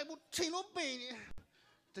ဝနိုင်ဘူးချိန်လို့ပိန်နေ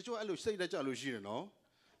တချို့အဲ့လိုစိတ်လက်ကြလို့ရှိတယ်နော်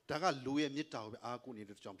ဒါကလူရဲ့မြတ်တာကိုပဲအားကိုးနေ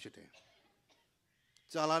တဲ့ကြောင့်ဖြစ်တယ်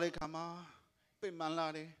ကြာလာတဲ့ခါမှာပိန်မှန်လာ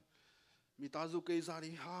တယ်မိသားစုကိစ္စ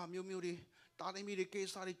တွေဟာမျိုးတွေတားသိမိတွေကိ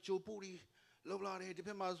စ္စတွေကြိုပို့တွေလောက်လာတယ်ဒီဘ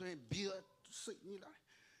က်မှာဆိုရင်ဘီစိတ်ညစ်လာတယ်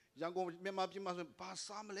ရန်ကုန်မြန်မာပြည်မှာဆိုရင်ဘာ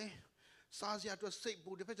စားမလဲစားစရာအတွက်စိတ်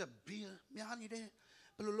ပူဒီဘက်ကဘီများနေတယ်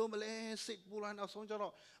ဘယ်လိုလုပ်မလဲစိတ်ပူလာနောက်ဆုံးကျ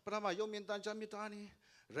တော့ပထမရုံမြင့်တန်ချမြတ်တာနေ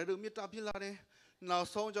ရေဒူမြတ်တာဖြစ်လာတယ်နောက်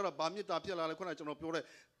ဆုံးကျတော့ဗာမြတ်တာဖြစ်လာတယ်ခုနကကျွန်တော်ပြော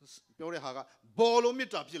တဲ့ဟာကဘောလုံးမြ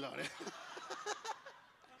တ်တာဖြစ်လာတယ်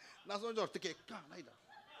နောက်ဆုံးကျတော့တကယ်ကန်လိုက်တာ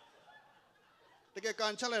တကယ်က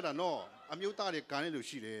န်ချက်လိုက်တာနော်အမျိုးသားတွေကန်နေလို့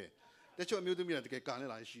ရှိတယ်တချို့အမျိုးသမီးတွေတကယ်ကန်နေ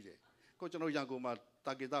လာရှိတယ်ကိုကျွန်တော်ရန်ကုန်မှာ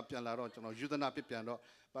တာဂေတာပြန်လာတော့ကျွန်တော်ယူသနာပြပြန်တော့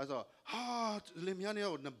ဘာဆိုဟာလင်မယားနေ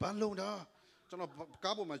ရောဘန်းလုံးတာကျွန်တော်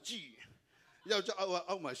ကားပေါ်မှာကြည့်ယောက်ျား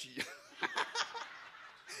အောက်မှာရှိရ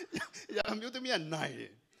အမျိုးသမီးကနိုင်တ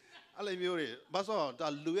ယ်အဲ့လိုမျိုးတွေဘာဆိုဒါ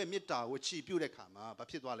လူရဲ့မေတ္တာကိုချီးပြုတဲ့ခါမှာဘာ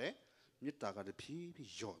ဖြစ်သွားလဲမေတ္တာကတဖြည်းဖြ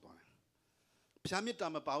ည်းလျော့သွားတယ်ဖျားမေတ္တာ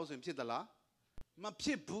မပါဘူးဆိုရင်ဖြစ်သလားမဖြ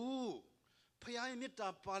စ်ဘူးဖျားရဲ့မေတ္တာ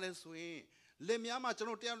ပါလဲဆိုရင်လင်မယားမှာကျွန်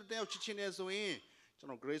တော်တယောက်ချစ်ချင်းနေဆိုရင်ကျွန်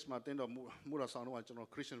တော် Grace မှာတင်တော့မူရဆောင်တော့ကျွန်တော်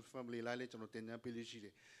Christian family လိုက်လေကျွန်တော်တင်ကြပေးလို့ရှိတ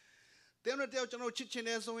ယ်တယောက်ကျွန်တော်ချစ်ချင်း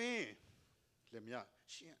နေဆိုရင်လင်မယား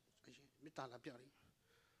ရှင်မေတ္တာလာပြတယ်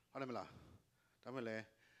ဟုတ်တယ်မလားဒါမဲ့လေ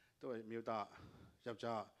တော့မြို့သားယော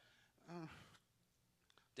က်ျား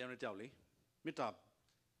တယောက်လေမေတ္တာ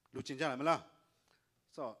လူချင်းကြတယ်မလား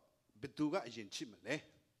ဆိုတော့ဘယ်သူကအရင်ချစ်မလဲ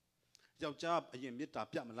ယောက်ျားအရင်မေတ္တာ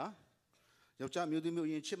ပြမလားယောက်ျားမျိုးသမီး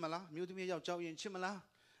အရင်ချစ်မလားမျိုးသမီးယောက်ျားအရင်ချစ်မလား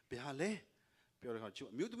ဘယ်ဟာလဲပြောတယ်ခါချစ်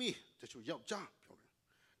မျိုးသမီးတချို့ယောက်ျားပြောတယ်ဒါ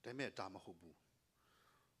ပေမဲ့ဒါမဟုတ်ဘူး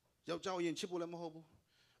ယောက်ျားအရင်ချစ်ဖို့လည်းမဟုတ်ဘူး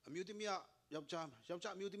အမျိုးသမီးကယောက်ျား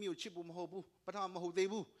မျိုးသမီးကိုချစ်ဖို့မဟုတ်ဘူးပထမမဟုတ်သေး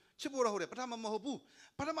ဘူးချစ်ဖို့တော့ဟုတ်တယ်ပထမမဟုတ်ဘူး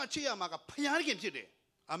ပထမချစ်ရမှာကဖျားခင်ဖြစ်တယ်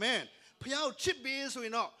အာမင်ဖျားကိုချစ်ပြီးဆိုရ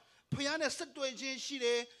င်တော့ဖျားနဲ့ဆက်တွေ့ခြင်းရှိတ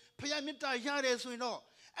ယ်ဖျားမေတ္တာရတယ်ဆိုရင်တော့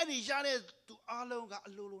အဲ့ဒီရတဲ့သူအားလုံးကအ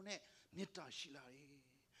လိုလိုနဲ့မေတ္တာရှိလာတယ်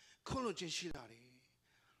ခွင့်လွှတ်ခြင်းရှိလာတယ်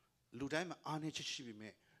လူတိုင်းမှာအားနည်းချက်ရှိပေ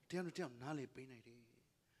မဲ့တယောက်နားလေပေးနိုင်တယ်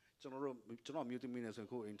ကျွန်တော်မျိုးသမီးနဲ့ဆိုရင်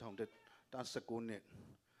ကိုအိမ်ထောင်တဲ့19နှစ်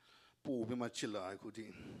ပို့ပြီးမှချစ်လာအခုဒီ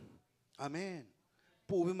အာမင်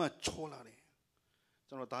ပို့ပြီးမှချောလာတယ်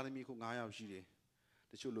ကျွန်တော်သားသမီးခု9ယောက်ရှိတယ်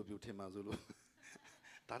တချို့လူပြိုထင်ပါစို့လို့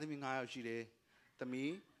သားသမီး9ယောက်ရှိတယ်သမီး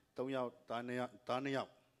3ယောက်သား2ယော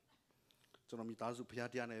က်ကျွန်တော်မိသားစုဖျား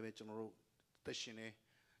တရားနဲ့ပဲကျွန်တော်တို့သက်ရှင်နေ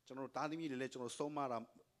ကျွန်တော်တို့သားသမီးတွေလည်းကျွန်တော်ဆုံးမတာ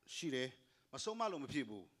ရှိတယ်မဆုံးမလို့မဖြစ်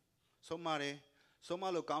ဘူးဆုံးမတယ်ဆုံးမ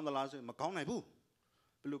လို့ကောင်းသလားဆိုရင်မကောင်းနိုင်ဘူး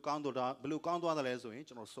ဘယ်လိုကောင်းသွားတယ်လဲဆိုရင်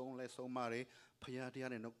ကျွန်တော်ဆုံးမတယ်ဖျားတ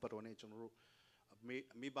ရားနဲ့နှုတ်ပတ်တော်နဲ့ကျွန်တော်တို့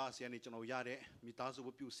မိဘဆရာနေကျွန်တော်ရတဲ့မိသားစု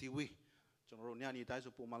ပြုစည်းဝေးကျွန်တော်တို့ညနေတိုင်း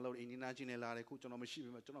ဆိုပုံမှန်လို့အင်းနာချင်းနဲ့လာတယ်ခုကျွန်တော်မရှိ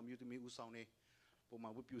ဘူးကျွန်တော်မြို့သမီးဦးဆောင်နေပုံမှ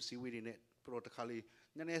န်ပြုစည်းဝေးတွေနဲ့ပရိုတခါလေး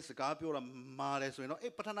ညနေစကားပြောတာမာတယ်ဆိုရင်တော့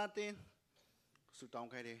ပထနာတင်ဆူတောင်း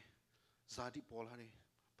ခိုင်းတယ်ဇာတိပေါ်လာတယ်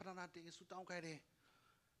ပထနာတင်ဆူတောင်းခိုင်းတယ်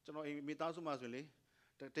ကျွန်တော်မိသားစုမှာဆိုရင်လေ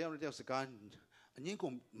တယောက်စကားအငင်း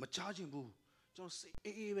ကိုမချခြင်းဘူးကျွန်တော်စိတ်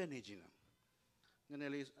အေးပဲနေခြင်းလားနည်းန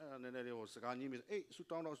ည်းလေးဟိုစကားကြီးမျိုးဆူ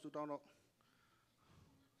တောင်းတော့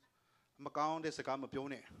မကောင်းတဲ့စကားမပြော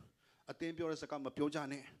နဲ့အတင်းပြောတဲ့စကားမပြောကြ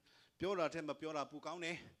နဲ့ပြောတာတဲ့မပြောတာပူကောင်းတ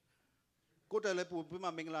ယ်ကိုယ်တည်းလည်းပူပြီးမှ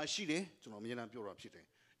မင်္ဂလာရှိတယ်ကျွန်တော်အမြဲတမ်းပြောတာဖြစ်တယ်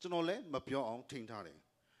ကျွန်တော်လည်းမပြောအောင်ထိန်းထားတယ်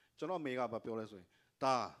ကျွန်တော်မေကဘာပြောလဲဆိုရင်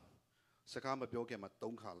ဒါစကားမပြောခင်မှာ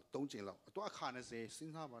3ကြိမ်လောက်တော့အခါ20စ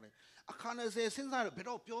ဉ်းစားပါလေအခါ20စဉ်းစားတော့ဘယ်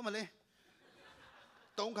တော့ပြောမလဲ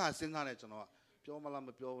3ခါစဉ်းစားတယ်ကျွန်တော်ကပြောမလားမ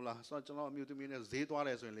ပြောဘူးလားဆိုတော့ကျွန်တော်အမျိုးသမီးနဲ့ဈေးသွားတ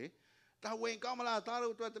ယ်ဆိုရင်လေဒါဝင်ကောင်းမလားသား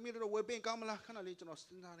တို့အတွက်သမီးတို့ဝယ်ပင်ကောင်းမလားခဏလေးကျွန်တော်စ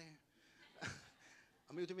ဉ်းစားတယ်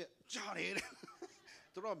အမျိုးသမီးကြားတယ်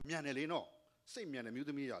တို့မြန်တယ်လေနော်စိတ်မြန်တယ်မြို့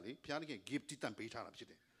သမီးရလေဖျားခင် gift တန်ပေးထားတာဖြစ်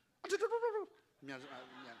တယ်မြန်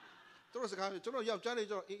တို့စကားကျွန်တော်ယောက်ျားလေး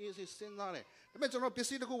ကျွန်တော်အေးစဉ်းစားတယ်ဒါပေမဲ့ကျွန်တော်ပစ္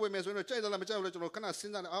စည်းတစ်ခုဝယ်မယ်ဆိုရင်တော့ကြိုက်သလားမကြိုက်ဘူးလဲကျွန်တော်ခဏစ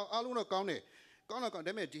ဉ်းစားတယ်အားလုံးတော့ကောင်းတယ်ကောင်းတော့ကောင်း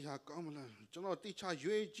ဒါပေမဲ့ဒီဟာကောင်းမလားကျွန်တော်တိချ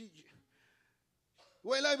ရွေးကြည့်ဝ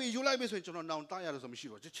ယ်လိုက်ပြီယူလိုက်ပြီဆိုရင်ကျွန်တော်နောင်တရတယ်ဆိုမရှိ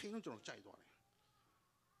တော့ချက်ချင်းလုံးကျွန်တော်ကြိုက်သွားတယ်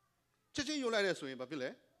ချက်ချင်းယူလိုက်တယ်ဆိုရင်ဘာဖြစ်လဲ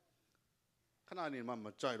ခဏနေမှမ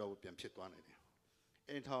ကြိုက်တော့ဘူးပြန်ဖြစ်သွားနိုင်တယ်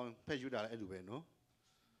အိမ်ထောင်ဖက်ယူတာလည်းအဲ့လိုပဲနော်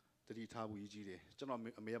တတိထားဘူးကြီးတယ်ကျွန်တော်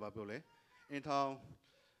အမေကဘာပြောလဲအိမ်ထောင်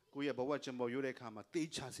ကိုရဲ့ဘဝကျင်ပေါ်ရွေးတဲ့အခါမှာတေး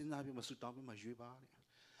ချစဉ်းစားပြီးမဆူတောင်းပြီးမှရွေးပါတဲ့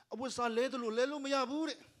အဝတ်စားလဲတယ်လို့လဲလို့မရဘူး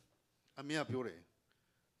တဲ့အမေကပြောတယ်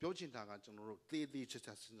ပြောချင်တာကကျွန်တော်တို့တေးချစ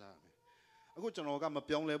ဉ်းစားရမယ်အခုကျွန်တော်ကမ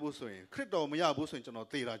ပြောင်းလဲဘူးဆိုရင်ခရစ်တော်မရဘူးဆိုရင်ကျွန်တော်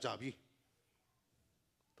တေးတာကြပြီ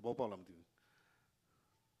သဘောပေါက်လားမသိဘူး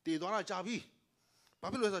တေးသွားတာကြပြီဘာ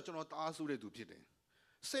ဖြစ်လို့လဲဆိုတော့ကျွန်တော်တအားဆူတဲ့သူဖြစ်တယ်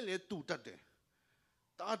စိတ်လည်းတူတတ်တယ်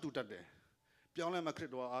တအားတူတတ်တယ်ပြောင်းလဲမှခရ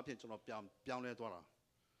စ်တော်အားဖြင့်ကျွန်တော်ပြောင်းလဲသွားတာ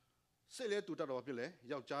စိတ်လည်းတူတတ်တော့ဖြစ်လေ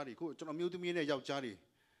ယောက်ျားတွေခုကျွန်တော်မျိုးသမီးနဲ့ယောက်ျားတွေ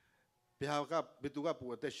ဘယ်သူကပူ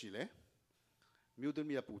အသက်ရှိလဲမျိုးသ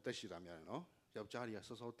မီးကပူအသက်ရှိတာများတယ်နော်ယောက်ျားတွေက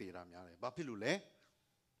စောစောတေတာများတယ်ဘာဖြစ်လို့လဲ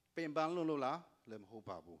ပင်ပန်းလို့လားလည်းမဟုတ်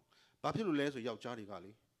ပါဘူးဘာဖြစ်လို့လဲဆိုယောက်ျားတွေက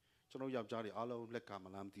လေကျွန်တော်ယောက်ျားတွေအားလုံးလက်ကမ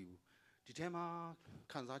လားမသိဘူးဒီထဲမှာ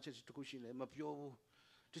ခံစားချက်တစ်ခုရှိလဲမပြောဘူး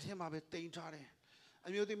ဒီထဲမှာပဲတိမ်ထားတယ်အ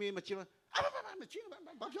မျိုးသမီးမချင်မချင်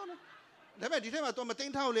ဘာပြောလဲဒါပေမဲ့ဒီထဲမှာတော့မတိ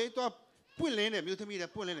မ်ထားဘူးလေတော့ပွင့်လင်းတယ်မျိုးသမီးတွေ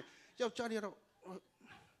ပွင့်လင်းတယ်ယောက်ျားတွေကတော့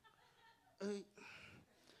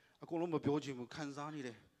အကုန်လုံးမပြောချင်ဘူးခံစားနေတ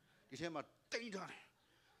ယ်ဒီထဲမှာတိမ်ထားတယ်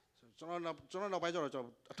ကျွန်တော်နောက်ပိုင်းကျတော့ကျွန်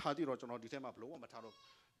တော်အထာတိတော့ကျွန်တော်ဒီထဲမှာဘလို့မထားတော့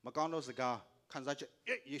မကောင်းတော့စကားခံစားချက်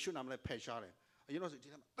ယေရှုနာမနဲ့ဖယ်ရှားတယ်အရင်တော့ဒီ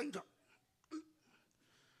ထဲမှာတိမ်ထား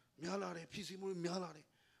များလာတယ်ဖြစ်စီမှုများလာတယ်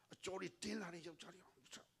အကျော်တွေတင်းလာတယ်ယောက်ျားတွေ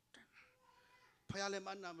ဖယားလည်းမ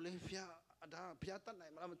နာမလဲဖယားဒါဖယားတတ်နို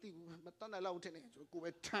င်မလားမသိဘူးမတတ်နိုင်လောက်ထင်တယ်ကိုပဲ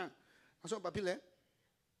ထမ်းအဆောဘာဖြစ်လဲ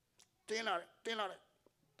တင်းလာတယ်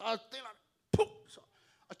ဒါတင်းလာဖုတ်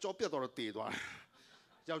အကျော်ပြတ်တော့တေသွားတယ်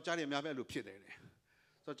ယောက်ျားတွေအများပဲလို့ဖြစ်တယ်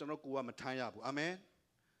ဆိုတော့ကျွန်တော်ကိုကမထမ်းရဘူးအာမင်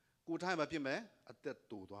ကိုထမ်းမှဖြစ်မယ်အသက်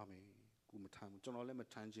တူသွားမယ်ကိုမထမ်းဘူးကျွန်တော်လည်းမ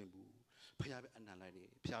ထမ်းခြင်းဘူးဖယားပဲအနံလိုက်တယ်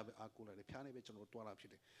ဖယားပဲအားကိုးလိုက်တယ်ဖယားနဲ့ပဲကျွန်တော်တွားလာဖြ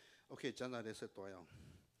စ်တယ်โอเคကျမ်းစာထဲဆက်တွားရအောင်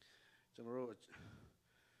ကျွန်တော်တို့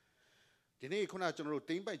ဒီနေ့ခုနကျွန်တော်တို့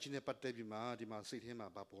တိမ့်ပိုက်ခြင်းနဲ့ပတ်သက်ပြီးမှဒီမှာစိတ်ထဲမှာ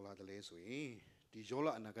ဘာပေါ်လာတယ်လဲဆိုရင်ဒီယောလ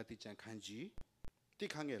အနာဂတိကျမ်းခန်းကြီးတိ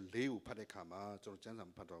ခန်းငယ်၄ကိုဖတ်တဲ့အခါမှာကျွန်တော်ကျမ်းစာ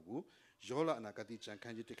မဖတ်တော့ဘူးယောလအနာဂတိကျမ်းခ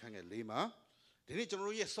န်းကြီးတိခန်းငယ်၄မှာဒီနေ့ကျွန်တော်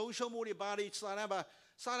တို့ရဲ့ဆုံးရှုံးမှုတွေဘာတွေစာ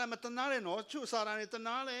ရန်မတနာတယ်နော်ချွတ်စာရန်တွေတ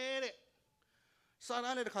နာလေတဲ့စာရ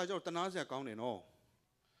န်လည်းတစ်ခါကျတော့တနာစရာကောင်းတယ်နော်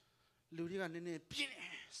လူတွေကနည်းနည်းပြင်း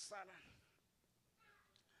စာရန်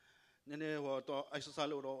နည်းနည်းဟောတော့အိုက်ဆာ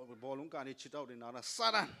လို့တော့ဘောလုံးကနေချစ်တော့တယ်နားစာ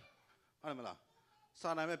ရန်ဟုတ်မလားစာ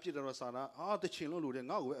ရန်ပဲပြစ်တော့စာရန်တချင်လို့လူတွေ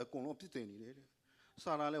ငါ့ကိုပဲအကုန်လုံးပြစ်တင်နေတယ်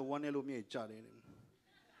စာရန်လည်းဝမ်းနေလို့မြေကြတယ်ဒါ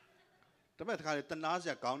ပေမဲ့တခါလေတနာစ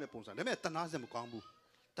ရာကောင်းတဲ့ပုံစံဒါပေမဲ့တနာစရာမကောင်းဘူး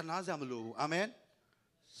တနာစရာမလိုဘူးအာမင်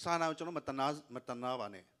စာရန်ကျွန်တော်မတနာပါ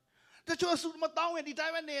နဲ့တချို့ဆုမတောင်းရင်ဒီတို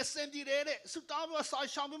င်းပဲနေစင်ကြည့်တယ်တဲ့ဆုတောင်းပြီးစာ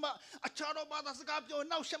ရှောင်ပြီးမှအခြားတော့ဘာသာစကားပြော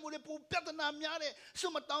နောက်ရှက်မှုတွေပူပြဿနာများတယ်ဆု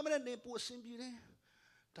မတောင်းမနဲ့နေပူအစင်ပြေတယ်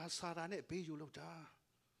ဒါစာရန်နဲ့ဘေးယူလို့တာ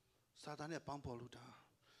စာရန်နဲ့ပေါင်းဖော်လို့တာ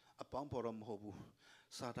အပေါင်းဖော်တော့မဟုတ်ဘူး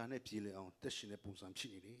စာရန်နဲ့ပြည်လေအောင်တက်ရှင်တဲ့ပုံစံဖြ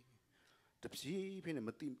စ်နေတယ်တပြည့်ပြည့်နဲ့မ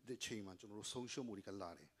တိတဲ့ချိန်မှာကျွန်တော်တို့ဆုံးရှုံးမှုတွေကလာ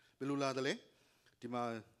တယ်ဘယ်လိုလာတယ်လဲဒီမှာ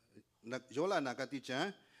ယောလနာဂတိကျမ်း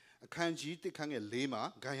အခန်းကြီးတစ်ခန်းငယ်၄မှာ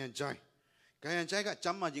ဂိုင်ယန်ချိုင်းကကျ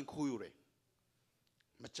မ်းမာခြင်းခိုးရတယ်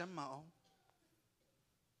မကျမ်းမာအောင်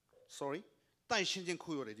sorry တန့်ရှင်းခြင်း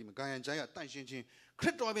ခိုးရတယ်ဒီမှာဂိုင်ယန်ချိုင်းကတန့်ရှင်းခြင်းခရ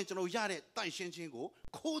စ်တော်ပဲကျွန်တော်ရတဲ့တန့်ရှင်းခြင်းကို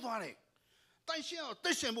ခိုးသွားတယ်တန့်ရှင်းအောင်တ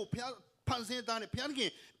က်ရှင်ဖို့ဘုရားဖန်ဆင်းသားနဲ့ဘုရားသခင်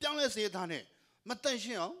ပြောင်းလဲစေသားနဲ့မတန့်ရှ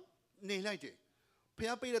င်းအောင်နေလိုက်တယ်ဘု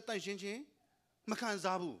ရားပေးတဲ့တန့်ရှင်းခြင်းမခံ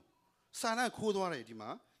စားဘူးစာရန်ခိုးသွားတယ်ဒီမှာ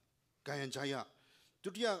ဂိုင်ယန်ချိုင်းကဒု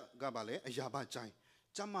တိယကပါလေအရာဘချိုင်း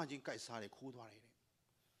ကျမ်းမာခြင်းကြိုက်စားတယ်ခိုးသွားတယ်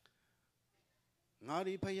ငါ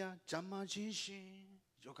ဒီဖယားကျမ်းမာခြင်းရှင်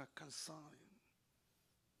ယောဂကန်ဆာ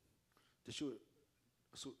တချို့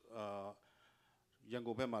ရန်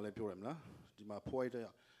ကုန်ဘက်မှာလည်းပြောရမလားဒီမှာဖွားတဲ့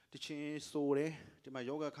တချင်းဆိုတယ်ဒီမှာ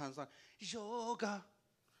ယောဂကန်ဆာယောဂ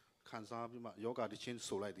ကန်ဆာပြီးမှယောဂတချင်း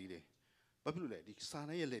ဆိုလိုက်သေးတယ်ဘာဖြစ်လို့လဲဒီစာ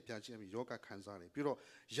နဲ့ရဲ့လက်ပြချင်းပြီးယောဂကန်ဆာတယ်ပြီးတော့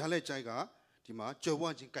ရလက်ကြိုက်ကဒီမှာကြွယ်ဝ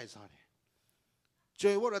ခြင်းကြိုက်စားတယ်ကြွ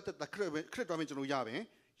ယ်ဝရတဲ့ခရစ်တော်မြင်ကျွန်တော်ရပါ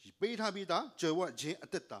ပေးထားပြီးသားကြွယ်ဝခြင်းအ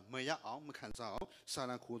သက်တာမရအောင်မခံစားအောင်စာ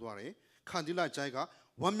ရန်ခိုးသွားတယ်ခန္တီလာကြိုက်က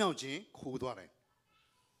ဝမ်းမြောက်ခြင်းခိုးသွားတယ်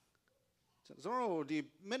ကျွန်တော်ဒီ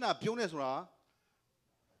မျက်နှာပြုံးနေဆိုတာ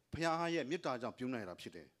ဘုရားရဲ့မေတ္တာကြောင့်ပြုံးနိုင်တာဖြ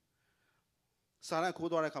စ်တယ်စာရန်ခိုး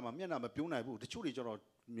သွားတဲ့အခါမှာမျက်နှာမပြုံးနိုင်ဘူးတချို့တွေကျတော့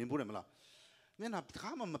မြင်ဖို့တယ်မလားမျက်နှာတစ်ခါ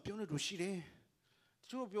မှမပြုံးတဲ့သူရှိတယ်တ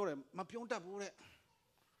ချို့ပြောတယ်မပြုံးတတ်ဘူးတဲ့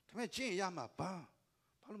ဒါပေမဲ့ကျင့်ရမှာဘာ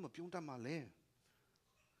လို့မပြုံးတတ်မှာလဲ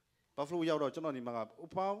ဘာဖလိုရောက်တော့ကျွန်တော်ဒီမှာဥ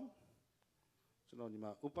ပောင်းကျွန်တော်ဒီမှာ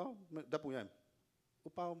ဥပောင်းဓာတ်ပုံရဥ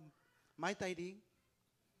ပောင်းမိုက်တိုက်ဒီ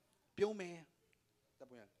ပြုံးမယ်ဓာတ်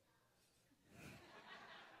ပုံရ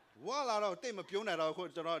ဝါလာတော့တိတ်မပြုံး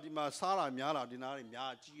နိုင်တော့ခုကျွန်တော်ဒီမှာစားလာများလာဒီနားတွေ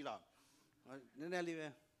များကြီးလာနည်းနည်း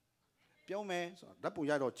လေးပဲပြုံးမယ်ဆိုတော့ဓာတ်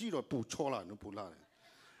ပုံရတော့ကြီးတော့ပူချောလာနော်ပူလာ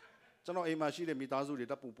တယ်ကျွန်တော်အိမ်မှာရှိတဲ့မိသားစု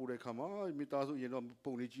တွေဓာတ်ပုံပို့တဲ့ခါမှာမိသားစုရင်တော့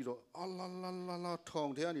ပုံလေးကြီးတော့အလာထော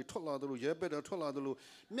င်ထဲကနေထွက်လာသလိုရဲပက်တော့ထွက်လာသလို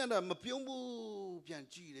မျက်နှာမပြုံးဘူးပြန်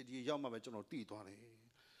ကြည့်တယ်ဒီရောက်မှပဲကျွန်တော်တိသွား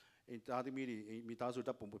တယ်အိမ်သားသမီးတွေမိသားစု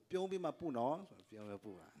ဓာတ်ပုံပြုံးပြီးမှပို့နော်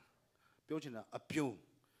ဆိုပြောပဲပို့တာပြောချင်တာအ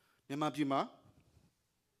ပြုံးမြန်မာပြည်မှာ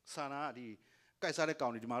စာနာဒီကြိုက်စားတဲ့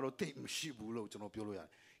ကောင်တွေဒီမှာတော့တိတ်မရှိဘူးလို့ကျွန်တော်ပြောလို့ရ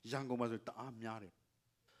တယ်ရန်ကုန်မှာဆိုတအားများ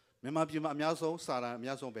တယ်မြန်မာပြည်မှာအများဆုံးစာနာအ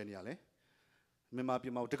များဆုံးပဲနေ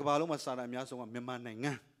ရလဲမြန်မာပြည်မှာတကဘာလုံးမှာစာနာအများဆုံးကမြန်မာနိုင်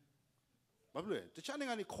ငံဘာဖြစ်လဲတခြားနိုင်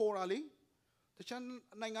ငံတွေခေါ်တာလေတခြား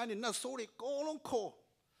နိုင်ငံတွေနတ်ဆိုးတွေ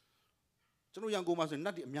အကုန်လုံးခေါ်ကျွန်တော်ရန်ကုန်မှာဆိုန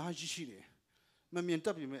တ်တွေအများကြီးရှိတယ်မမြင်တ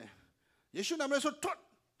တ်ပြီမဲ့ယေရှုနာမည်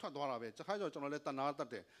ဆိုထွက်သွားတာပဲတခါကျတော့ကျွန်တော်လည်းတနာ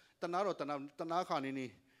တတ်တယ်တနာခါနေန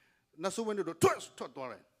တ်ဆိုး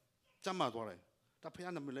ဝင်တို့ထွက်သွားတယ်ကျမ်းမာသွားတယ်ဒါဖခ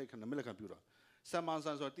င်နာမည်လက်ခံပြတာဆမ်မန်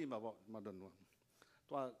ဆန်ဆိုတိမှာပေါ့မတော်တော့သူ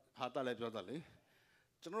ဟာတလည်းပြောတတ်လေ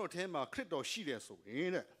ကျွန်တော်တို့အဲမှာခရစ်တော်ရှိတယ်ဆိုရ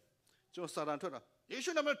င်တဲ့ကျွန်တော်စာ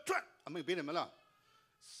တန်ထွက်တာယေရှုနာမည်ထွက်အမေပေးတယ်မလား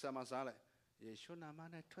ဆမ်မန်ဆန်လိုက်ယေရှုနာမ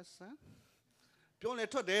နဲ့ထွက်စ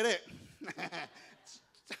မ်းပြောလေထွက်တယ်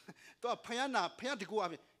တဲ့တော့ဖခင်တကူ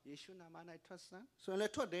အပြင်ယေရှုနာမနဲ့ထွက်စမ်းဆိုရင်လည်း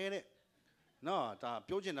ထွက်တယ်တဲ့နော်ဒါ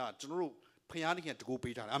ပြောချင်တာကျွန်တော်တို့ဖခင်တကူ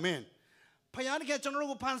ပေးထားတယ်အာမင်ဖခင်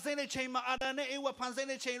ကျွန်တော်တို့ကိုဖန်ဆင်းတဲ့ချိန်မှာအာဒံနဲ့အေဝါဖန်ဆင်း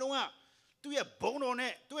တဲ့ချိန်တုန်းကသူ့ရဲ့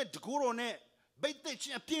ဘုံတော်နဲ့သူ့ရဲ့တကူတော်နဲ့ဗိတ်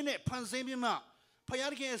သက်ချင်းအပြည့်နဲ့ဖန်ဆင်းပြီးမှ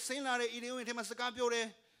ဖခင်ဆင်းလာတဲ့ဣဒေဝင်ထဲမှာစကားပြော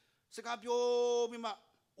တယ်စ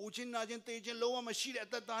ကားပြောပြီးမှအိုချင်းနာချင်းတေချင်းလုံးဝမရှိတဲ့အ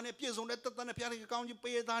သက်သားနဲ့ပြည့်စုံတဲ့သက်သားနဲ့ဖခင်ကော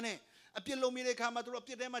င်းကြီးပေးသားနဲ့အပြစ်လုံးမိတဲ့ခါမှာသူတို့အ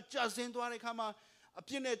ပြစ်ထဲမှာကြာဆင်းသွားတဲ့ခါမှာ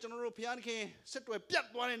အပြစ်နဲ့ကျွန်တော်တို့ဖခင်စစ်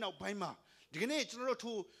တွေပြတ်သွားတဲ့နောက်ပိုင်းမှာဒီကနေ့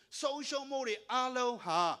ကျွန်တော်တို့ထူဆုံးရှုံးမှုတွေ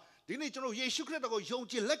အားလုံးဟာဒီနေ့ကျွန်တော်ယေရှုခရစ်တော်ကိုယုံ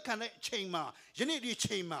ကြည်လက်ခံတဲ့အချိန်မှာယ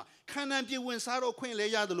နေ့ဒီချိန်မှာခန္ဓာပြေဝင်စားတော့ခွင့်လဲ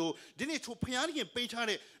ရတယ်လို့ဒီနေ့ထူဖခင်ပေး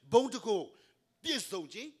ထားတဲ့ဘုံတကူပြည့်စုံ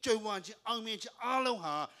ခြင်းကြွယ်ဝခြင်းအောင်မြင်ခြင်း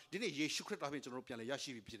အားလုံးဟာဒီနေ့ယေရှုခရစ်တော်ဖြင့်ကျွန်တော်တို့ပြန်လည်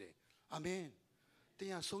ရရှိပြီဖြစ်တယ်အာမင်တ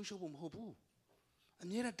ရားဆုံးရှုံးဖို့မဟုတ်ဘူး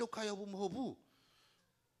အမြဲတမ်းဒုက္ခရောက်ဖို့မဟုတ်ဘူး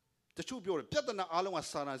တချို့ပြောတယ်ပြဿနာအားလုံးက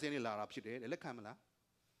စာနာစင်းနဲ့လာတာဖြစ်တယ်လက်ခံမ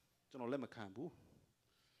လားကျွန်တော်လက်မခံ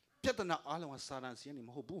ဘူးပြဿနာအားလုံးကစာနာစင်း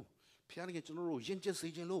နဲ့မဟုတ်ဘူးဖခင်ကျွန်တော်တို့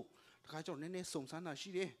ယဉ်ကျေးစေခြင်းလို့တခါကျတော့နည်းနည်းစုံစမ်းတာ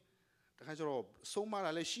ရှိတယ်တခါကျတော့ဆုံးမ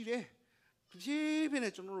တာလည်းရှိတယ်ဖြည်းဖြည်း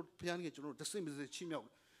နဲ့ကျွန်တော်တို့ဖခင်ကျွန်တော်တို့တစိမ့်မစိမ့်ချင်းမြောက်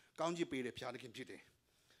ကောင်းကြီးပေးတဲ့ဖခင်ဖြစ်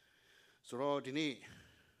တယ်ဆိုတော့ဒီ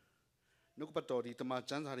နေ့နှုတ်ပတ်တော်ဒီတ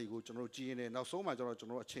မန်ကျမ်းစာတွေကိုကျွန်တော်တို့ကြည့်ရင်လည်းနောက်ဆုံးမှာကျွန်တော်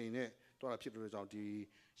တို့အချိန်နဲ့တွားတာဖြစ်တဲ့ကြော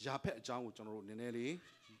င့်ဒီယာဖက်အကြောင်းကိုကျွန်တော်တို့နည်းနည်း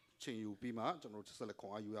လေးချိန်ယူပြီးမှကျွန်တော်တို့ဆက်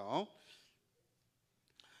လက်ခွန်အားယူရအောင်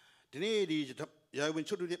ဒီနေ့ဒီယာဝင်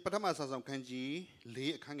ချုပ်တဲ့ပထမဆာဆောင်ခန်းကြီး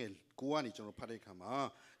၄အခန်းငယ်9ကနေကျွန်တော်ဖတ်တဲ့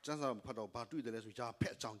အခါမှာကျမ်းစာဖတ်တော့ဘာတွေ့တယ်လဲဆိုယာ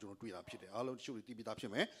ဖက်အကြောင်းကျွန်တော်တွေ့တာဖြစ်တယ်အားလုံးတချို့တွေသိပြီးသားဖြ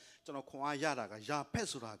စ်မယ်ကျွန်တော်ခွန်အားရတာကယာဖက်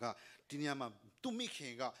ဆိုတာကဒီနေရာမှာသူ့မိ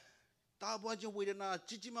ခင်ကတာပွားခြင်းဝေဒနာ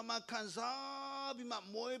ကြီးကြီးမားမားခံ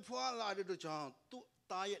စားပြီးမှမွေးဖွားလာတဲ့ကြောင့်သူ့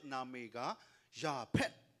သားရဲ့နာမည်ကယာ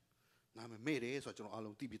ဖက်နာမည်မေ့တယ်ဆိုတော့ကျွန်တော်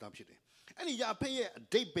အားလုံးသိပြီးသားဖြစ်တယ်အဲ့ဒီယာဖက်ရဲ့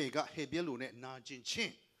အဓိပ္ပာယ်ကဟေဘရဲလို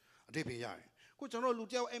နဲ့နာကျင်ခြင်းအဓိပ္ပာယ်ရတယ်ကို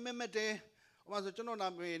ကျွန်တော်လူတယောက်အိမ်မက်တယ်ဟိုမှာဆို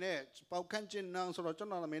ကျွန်တော်နာမည်နဲ့ပေါခန့်ကျင်နန်းဆိုတော့ကျွန်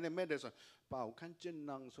တော်နာမည်နဲ့မဲ့တယ်ဆိုပေါခန့်ကျင်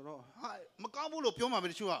နန်းဆိုတော့ဟာမကောင်းဘူးလို့ပြောမှာပဲ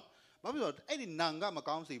တချို့ကဘာဖြစ်လို့အဲ့ဒီနန်းကမ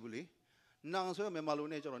ကောင်းစေဘူးလေနန်းဆိုရမြန်မာလို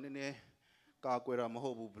နဲ့ကျွန်တော်နည်းနည်းကာကွယ်တာ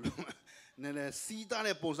မဟုတ်ဘူးဘလို့နည်းနည်းစီး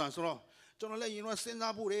သားတဲ့ပုံစံဆိုတော့ကျွန်တော်လည်းရင်တော့စဉ်း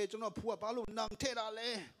စားဖို့တယ်ကျွန်တော်ဖူကဘာလို့နန်းထဲတာလဲ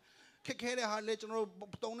ခက်ခဲတဲ့ဟာလေ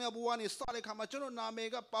ကျွန်တော်တုံးတဲ့ဘဝနဲ့စတဲ့ခါမှာကျွန်တော်နာမည်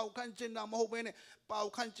ကပေါခန့်ကျင်နန်းမဟုတ်ဘဲနဲ့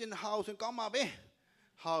ပေါခန့်ကျင်ဟောက်ဆိုကော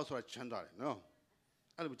င်းပါပဲဟောက်ဆိုတာချမ်းသာ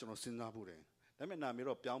တယ်နော်အဲ့လိုကျွန်တော်စဉ်းစားဖို့တယ်ဒါပေမဲ့နာမည်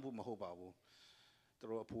တော့ပြောင်းဖို့မဟုတ်ပါဘူးကျွန်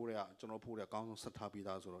တော်ဖိုးတွေကကျွန်တော်ဖိုးတွေအကောင်းဆုံးဆက်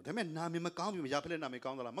ထားပြီးသားဆိုတော့ဒါပေမဲ့နာမည်မကောင်းဘူးရဖက်တဲ့နာမည်ကော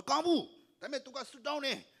င်းသလားမကောင်းဘူးဒါပေမဲ့သူကဆူတော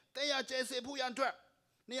င်းနေတရားကျဲစေဖို့ရန်အတွက်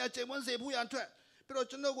နေရာကျဲဝန်းစေဖို့ရန်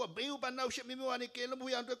အတွက်ပြီးတော့ကျွန်တော်ကဘေးဥပနောက်ရှိမိမဝနေကဲလို့ဖို့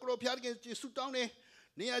ရန်အတွက်ကိုဖျားကဆူတောင်းနေ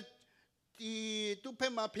နေရာဒီသူ့ဖက်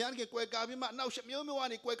မှာဖျားကကွယ်ကာပြီးမှနောက်ရှိမျိုးမျိုး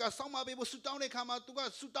ကနေကွယ်ကာဆောင်းမပေးဖို့ဆူတောင်းတဲ့ခါမှာသူက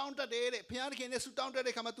ဆူတောင်းတတ်တယ်တဲ့ဖျားကနဲ့ဆူတောင်းတတ်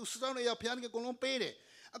တဲ့ခါမှာသူဆူတောင်းနေရဖျားကအကုန်လုံးပေး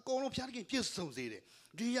တယ်အကုန်လုံးဖျားကပြည့်စုံစေတယ်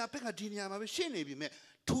ဒီယာဖက်ကဒီနေရာမှာပဲရှင်းနေပြီမဲ့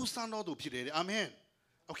ထူးဆန်းတော်သူဖြစ်တယ်အာ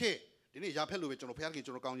မင်โอเคဒီနေ့ယာဖက်လို့ပဲကျွန်တော်ဖျား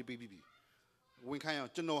ကကျွန်တော်ကောင်းကြီးပေးပြီးပြီဝင်ခိုင်းအောင်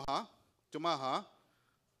ကျွန်တော်ဟာကျွန်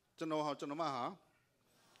မဟာကျွန်တော်ဟာကျွန်တော်မဟာ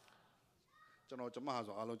ကျွန်တော်ကျမဟာ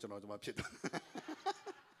ဆိုအားလုံးကျွန်တော်ဖြစ်တယ်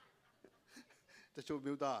တ တချို့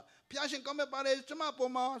မျိုးသားဖျားရှင်ကောင်းမဲ့ပါတယ်ကျ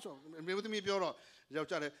မပေါ်မှာဆိုမျိုးသမီးပြောတော့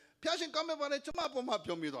ယောက်ျားလည်းဖျားရှင်ကောင်းမဲ့ပါတယ်ကျမပေါ်မှာ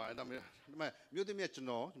ပြောမိသွားတယ်ဒါပေမဲ့မျိုးသမီးက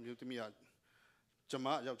ကျွန်တော်မျိုးသမီးကကျမ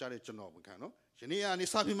ယောက်ျားလည်းကျွန်တော်ဝန်ခံနော်ယနေ့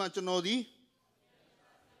ကနေစပြီးမှ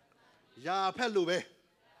ကျွန်တော်ဒီရာဖက်လို့ပဲ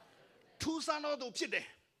ထူးဆန်းတော်သူဖြစ်တယ်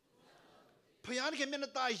ဖျားခင်မျက်နှာ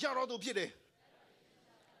ရတော်သူဖြစ်တယ်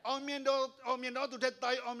အောင်မြင်တော်သူတဲ့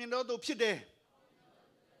တိုင်အောင်မြင်တော်သူဖြစ်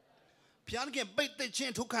တယ်ဖျားခင်ပိတ်သိချ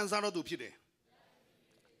င်းထုတ်ခံစားတော်သူဖြစ်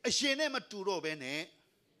တယ်အရှင်နဲ့မတူတော့ဘဲ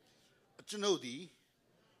နဲ့ကျွ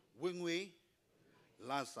န်ုပ်ဒီဝင်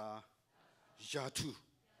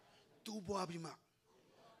ငွေလာစာယာထုတူပွားပြီးမှ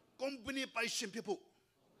company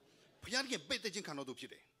ပိုင်ရှင်ဖြစ်ဖို့ဖျားခင်ပိတ်သိချ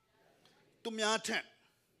င်းခံတော်သူဖြစ်တယ်သူများ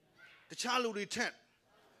ထက်တခြားလူတွေထက်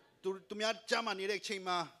သူများကြားမှာနေတဲ့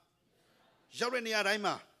ချိန်မှာရောက်တဲ့နေရာတိုင်း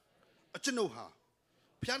မှာကျွ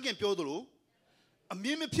န်ုပ်ဟာဖျားခင်ပြောသလို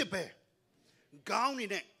အမြင့်မဖြစ်ပဲကော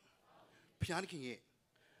င်းနေတဲ့ဖျားခင်ရဲ့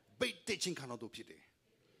ပိတ်သိချင်းခံတော်သူဖြစ်တယ်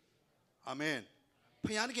အာ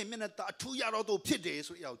မင်ဖျားခင်မျက်နှာအထူးရတော်သူဖြစ်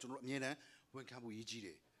တယ်ဆိုတဲ့အရာကိုကျွန်တော်အမြဲတမ်းဝန်ခံဖို့ရည်ကြီး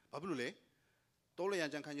တယ်ဘာဖြစ်လို့လဲတော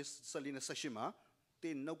လျံကျမ်းခန်းကြီး14နဲ့18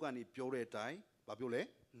မှာတင်းနှုတ်ကနေပြောတဲ့အတို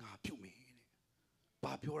င်းဘာပြောလဲငါပြုတ်မယ်တဲ့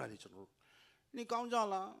ဘာပြောတာလဲကျွန်တော်တို့နေကော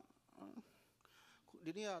င်းကြလား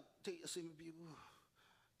ဒီနေ့ကတိတ်အစင်မပြေ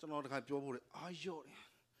ဘူးကျွန်တော်တခါပြောဖို့လေအာရော့တယ်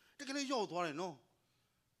တကယ်ရော့သွား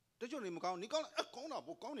တယ်နော်တချို့နေမကောင်းနေကောင်းကောင်းတာ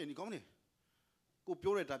ပေါ့ကောင်းတယ်နေကောင်းတယ်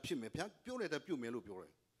ကိုပြောတဲ့အတိုင်းဖြစ်မယ်ဗျာပြောတဲ့အတိုင်းပြုတ်မယ်လို့ပြောတယ်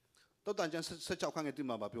တောတန်ကျမ်း16ခန်း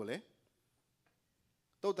ငယ်တိမှာဘာပြောလဲ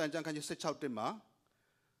တောတန်ကျမ်းခန်းကြီး16တိ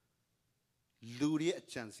မှာလူရဲ့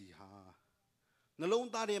အကြံစီဟာနှလုံး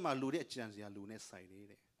သားထဲမှာလူရဲ့အကြံစီဟာလူနဲ့ဆိုင်တယ်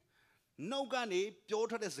တဲ့နှုတ်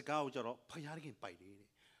ကနေပြောထွက်တဲ့စကားကိုကျတော့ဖယားခင်ပိုက်တယ်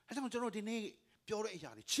တဲ့အဲကြောင့်ကျွန်တော်ဒီနေ့ပြောတဲ့အရာ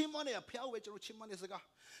တွေချင်းမနဲ့ဖယားကိုပဲကျွန်တော်ချင်းမနဲ့စ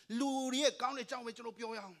ကားလူရဲ့ကောင်းတဲ့အကြောင်းပဲကျွန်တော်ပြော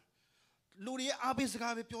ရအောင်လူရဲ့အားပေးစ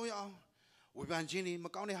ကားပဲပြောရအောင်ဝေဖန်ခြင်းတွေ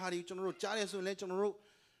မကောင်းတဲ့ဟာတွေကျွန်တော်တို့ကြားရဆိုရင်လည်းကျွန်တော်တို့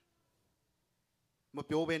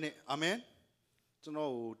မပြောဘဲနဲ့အာမင်ကျွန်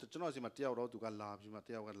တော်စီမှာတယောက်တော့သူကလာပြီးမှ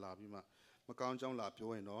တယောက်ကလာပြီးမှမကောင်းကြော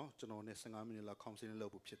င်းလာပြောရင်တော့ကျွန်တော်နဲ့15မိနစ်လောက်ခေါင်းစင်းလု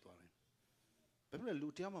ပ်ဖို့ဖြစ်သွား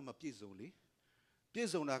တယ်ဘာဖြစ်လဲလူတရားမှမပြည့်စုံလေပြ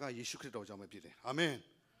ည့်စုံတာကယေရှုခရစ်တော်ကြောင့်ပဲဖြစ်တယ်အာ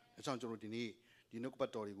မင်အဲကြောင့်ကျွန်တော်ဒီနေ့ဒီနှုတ်ပတ်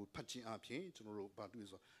တော်တွေကိုဖတ်ခြင်းအပြင်ကျွန်တော်တို့ဘာတွေ့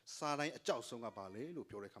ဆိုစာတိုင်းအကြောက်ဆုံး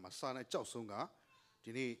ကပါလေလို့ပြောတဲ့အခါမှာစာတိုင်းအကြောက်ဆုံးက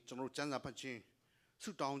ဒီနေ့ကျွန်တော်တို့စံစာဖတ်ခြင်း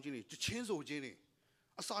ဆုတောင်းခြင်းတွေချင်းဆိုခြင်းတွေ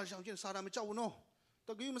အစာရှောင်ခြင်းစာတိုင်းမကြောက်ဘူးနော်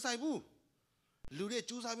တကယ်မဆိုင်ဘူးလူတွေ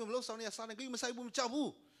ကျူးစားပြီးမလို့ဆောင်နေစာတိုင်းကိမဆိုင်ဘူးမကြောက်ဘူးဒါ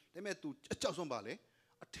ပေမဲ့ तू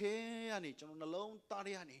အကြောက်ဆုံးပါလေအထဲကနေကျွန်တော်နှလုံး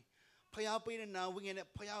သားထဲကနေဖျားပေးတဲ့နာဝိင္ကနဲ့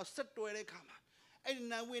ဖျားဆက်တွဲတဲ့အခါမှာအဲ့ဒီ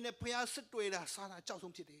နာဝိင္ကနဲ့ဖျားဆက်တွဲတာစာတိုင်း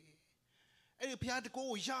အကြောက်ဆုံးဖြစ်တယ်အဲ့ဒီဖျားတကိုး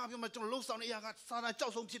ကိုရပြီးမှကျွန်တော်လှုပ်ဆောင်တဲ့အရာကစာတိုင်း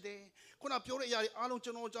အကြောက်ဆုံးဖြစ်တယ်ခုနပြောတဲ့အရာတွေ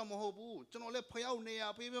အားလုံးကျွန်တော်ကြောင့်မဟုတ်ဘူးကျွန်တော်လည်းဖျား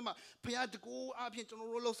ကိုနေရာပေးပြီးမှဖျားတကိုးအပြင်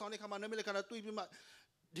ကျွန်တော်တို့လှုပ်ဆောင်တဲ့အခါမှာနာမည်လက္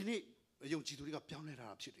ခဏာတွေ့ပြီးမှဒီနေ့ယုံကြည်သူတွေကပြောင်းလဲတာ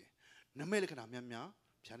ဖြစ်တယ်နာမည်လက္ခဏာများများ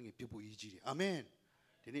ဖျားငယ်ပြုတ်ဖို့ရည်ကြီးတယ်အာ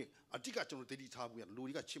မင်ဒီနေ့အတိတ်ကကျွန်တော်တတိထားဖို့ရလူ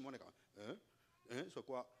တွေကချစ်မွန်းတဲ့ကောင်ဆို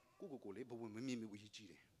တော့ကိုလေးဘဝင်မမြင်မှု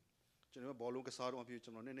ရည်ကြီးတယ်ကျွန်တော်ဘောလုံးကစားတော့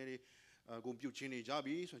အဖြစ်ကျွန်တော်နည်းနည်းလေးဂုံပြုတ်ချင်းနေကြ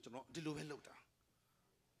ပြီဆိုတော့ကျွန်တော်ဒီလိုပဲလုပ်တာ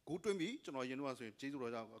ကိုတွင်းပြီကျွန်တော်ရင်တော့ဆိုရင်ကျေးဇူး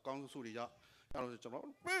တော်ကြောင့်အကောင်းဆုံးဆုတွေရတော့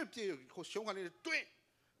ကျွန်တော်ပဲပြေကိုရှုံးကနေတွင်း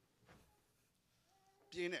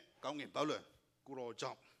ပြင်းနဲ့ကောင်းငင်ပေါ့လေကိုတော်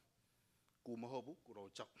ကြောင့်ကိုမဟုတ်ဘူး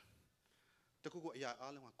ကိုတော်ကြောင့်တခုခုအရာ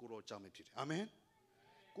အားလုံးကကိုတော်ကြောင့်ပဲဖြစ်တယ်အာမင်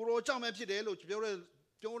ကိုတော်ကြောင့်ပဲဖြစ်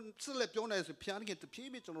တယ်လို့ပြောဆက်လက်ပြောနေဆိုဖျားခင်တဖြ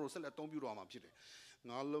ည်းဖြည်းကျွန်တော်တို့ဆက်လက်တုံးပြတော့မှာဖြစ်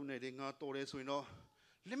တယ်ငါလုံးနေတယ်ငါတော်တယ်ဆိုရင်တော့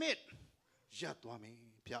limit ရသွားမယ်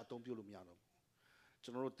ဖျားအသုံးပြုလို့မရတော့ဘူးကျွ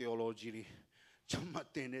န်တော်တို့ theology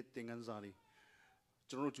တွေချမှတ်တဲ့သင်ခန်းစာတွေ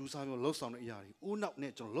ကျွန်တော်တို့ဂျူးစားမျိုးလှုပ်ဆောင်တဲ့အရာတွေဦး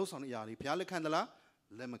နောက်နဲ့ကျွန်တော်လှုပ်ဆောင်တဲ့အရာတွေဖျားလက်ခံသ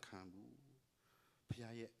လားလက်မခံဘူး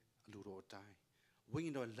ဖျားရဲ့အလိုတော်အတိုင်းဝိညာ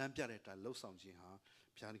ဉ်တော်လမ်းပြတဲ့အတိုင်းလှုပ်ဆောင်ခြ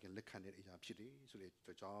င်းဟာဖျားခင်လက်ခံတဲ့အရာဖြစ်တယ်ဆိုတဲ့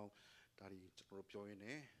အတွက်ကြောင့်ဒါဒီကျွန်တော်တို့ပြောရ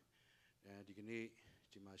င်းနဲ့ဒီကနေ့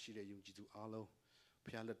ဒီမှာရှိတဲ့ယုံကြည်သူ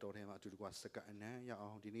အားလုံးဖျားလက်တော်ထဲမှာအတူတကွစက္ကအနံ့ရ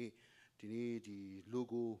အောင်ဒီနေ့ဒီ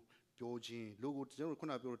logo ပြောခြင်း logo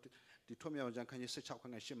ကျွန်တော်ခုနပြောဒီထွတ်မြောက်ကြံခန်းကြီး16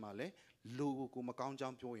ခန်းငယ်8မှာလဲ logo ကိုမကောင်းကြော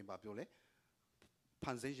င်းပြောရင်ဘာပြောလဲ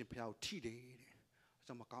ဖန်ဆင်းရှင်ဖျားကိုထိတယ်တဲ့အဲ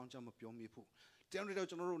ကြောင့်မကောင်းကြောင်းမပြောမိဖို့တရားတော်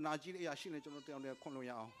ကျွန်တော်တို့နာကြီးတဲ့အရာရှိနေကျွန်တော်တရားတော်ခွင့်လို့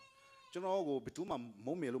ရအောင်ကျွန်တော်ကို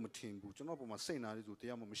ဘယ်သူမှမုန်းမယ်လို့မထင်ဘူးကျွန်တော်ပုံမှာစိတ်နာလေး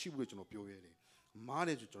ဆိုတရားမှမရှိဘူးလို့ကျွန်တော်ပြောရတယ်မား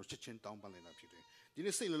တယ်ဆိုကျွန်တော်ချက်ချင်းတောင်းပန်လိုက်တာဖြစ်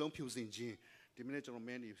တယ်ဒီနေ့စိတ်နှလုံးဖြူစင်ခြင်းဒီမိနစ်ကျွန်တော်မ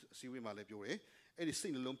င်းဒီအစည်းအဝေးမှာလည်းပြောတယ်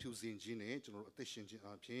အဲ့ဒီစိတ်နှလုံးဖြူစင်ခြင်းနဲ့ကျွန်တော်တို့အသက်ရှင်ခြင်းအ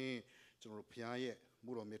ပြင်ကျွန်တော်တို့ဘုရား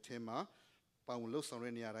ရဲ့မှုတော်မြတ်ထဲမှာပါဝင်လို့ဆောင်ရ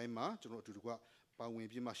တဲ့နေရာတိုင်းမှာကျွန်တော်တို့အတူတကွပါဝင်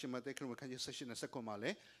ပြီးမှရှင်မသက်ခရစ်ဝင်ခန်းကြီး16နဲ့19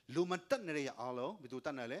မှာလည်းလူမတက်နေတဲ့အားလုံးဘယ်သူ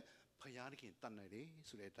တက်နိုင်လဲဘုရားသခင်တက်နိုင်တယ်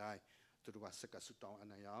ဆိုတဲ့အတိုင်းသူတို့ကစက္ကဆုတောင်း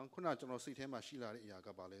အနံ့ရအောင်ခုနကျွန်တော်စိတ်ထဲမှာရှိလာတဲ့အရာ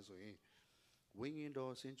ကဘာလဲဆို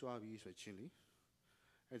ရင်ဝိညာဉ်တော်ဆင်းကြွပြီးဆိုချင်းလी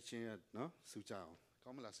အဲ့ချင်းနော်စူကြအောင်ကော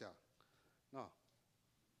င်းမလားဆရာနော်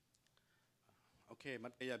Okay မ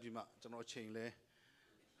တရားပြီမှကျွန်တော်ချိန်လဲ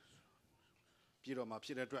ပြည်တော်မှာဖြ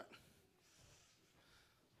စ်တဲ့အတွက်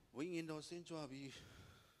ဝိညာဉ်တော်ဆင်းကြွပြီး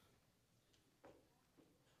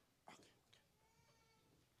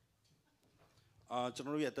ကျွန်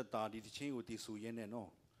တော်ရဲ့တက်တာဒီချင်းကိုတည်ဆူရင်းနဲ့နော်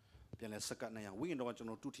ပြန်လဲစကတ်နိုင်ရဝိညာဉ်တော်ကကျွန်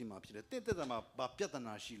တော်တူထီမှာဖြစ်တယ်တင့်တက်တာမှာဘာပြဿ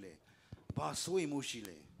နာရှိလဲဘာစိုးရိမ်မှုရှိ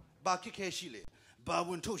လဲဘာခက်ခဲရှိလဲဘာဝ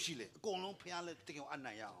င်ထုတ်ရှိလဲအကုန်လုံးဖျားလဲတင်အောင်အ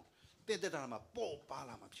နိုင်ရအောင်တင့်တက်တာမှာပေါ့ပါ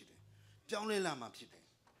လာမှာဖြစ်တယ်ပြောင်းလဲလာမှာဖြစ်တယ်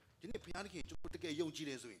ဒီနေ့ဖျားတခင်ကျွန်တော်တကယ်ယုံကြည်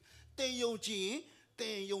တယ်ဆိုရင်တင်ယုံကြည်ရင်တ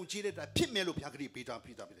င်ယုံကြည်တဲ့တာဖြစ်မယ်လို့ဖျားကလေးပေးတာဖြ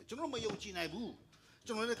စ်တယ်ကျွန်တော်မယုံကြည်နိုင်ဘူး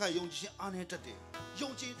ကျွန်တော်လည်းခါယုံကြည်ခြင်းအားနဲ့တက်တယ်ယုံ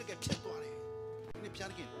ကြည်တကယ်ဖြစ်သွားတယ်ဒီနေ့ဖျား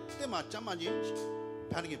တခင်တက်မှာကျမ်းမာခြင်း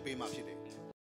ဖျားတခင်ပေးမှာဖြစ်တယ်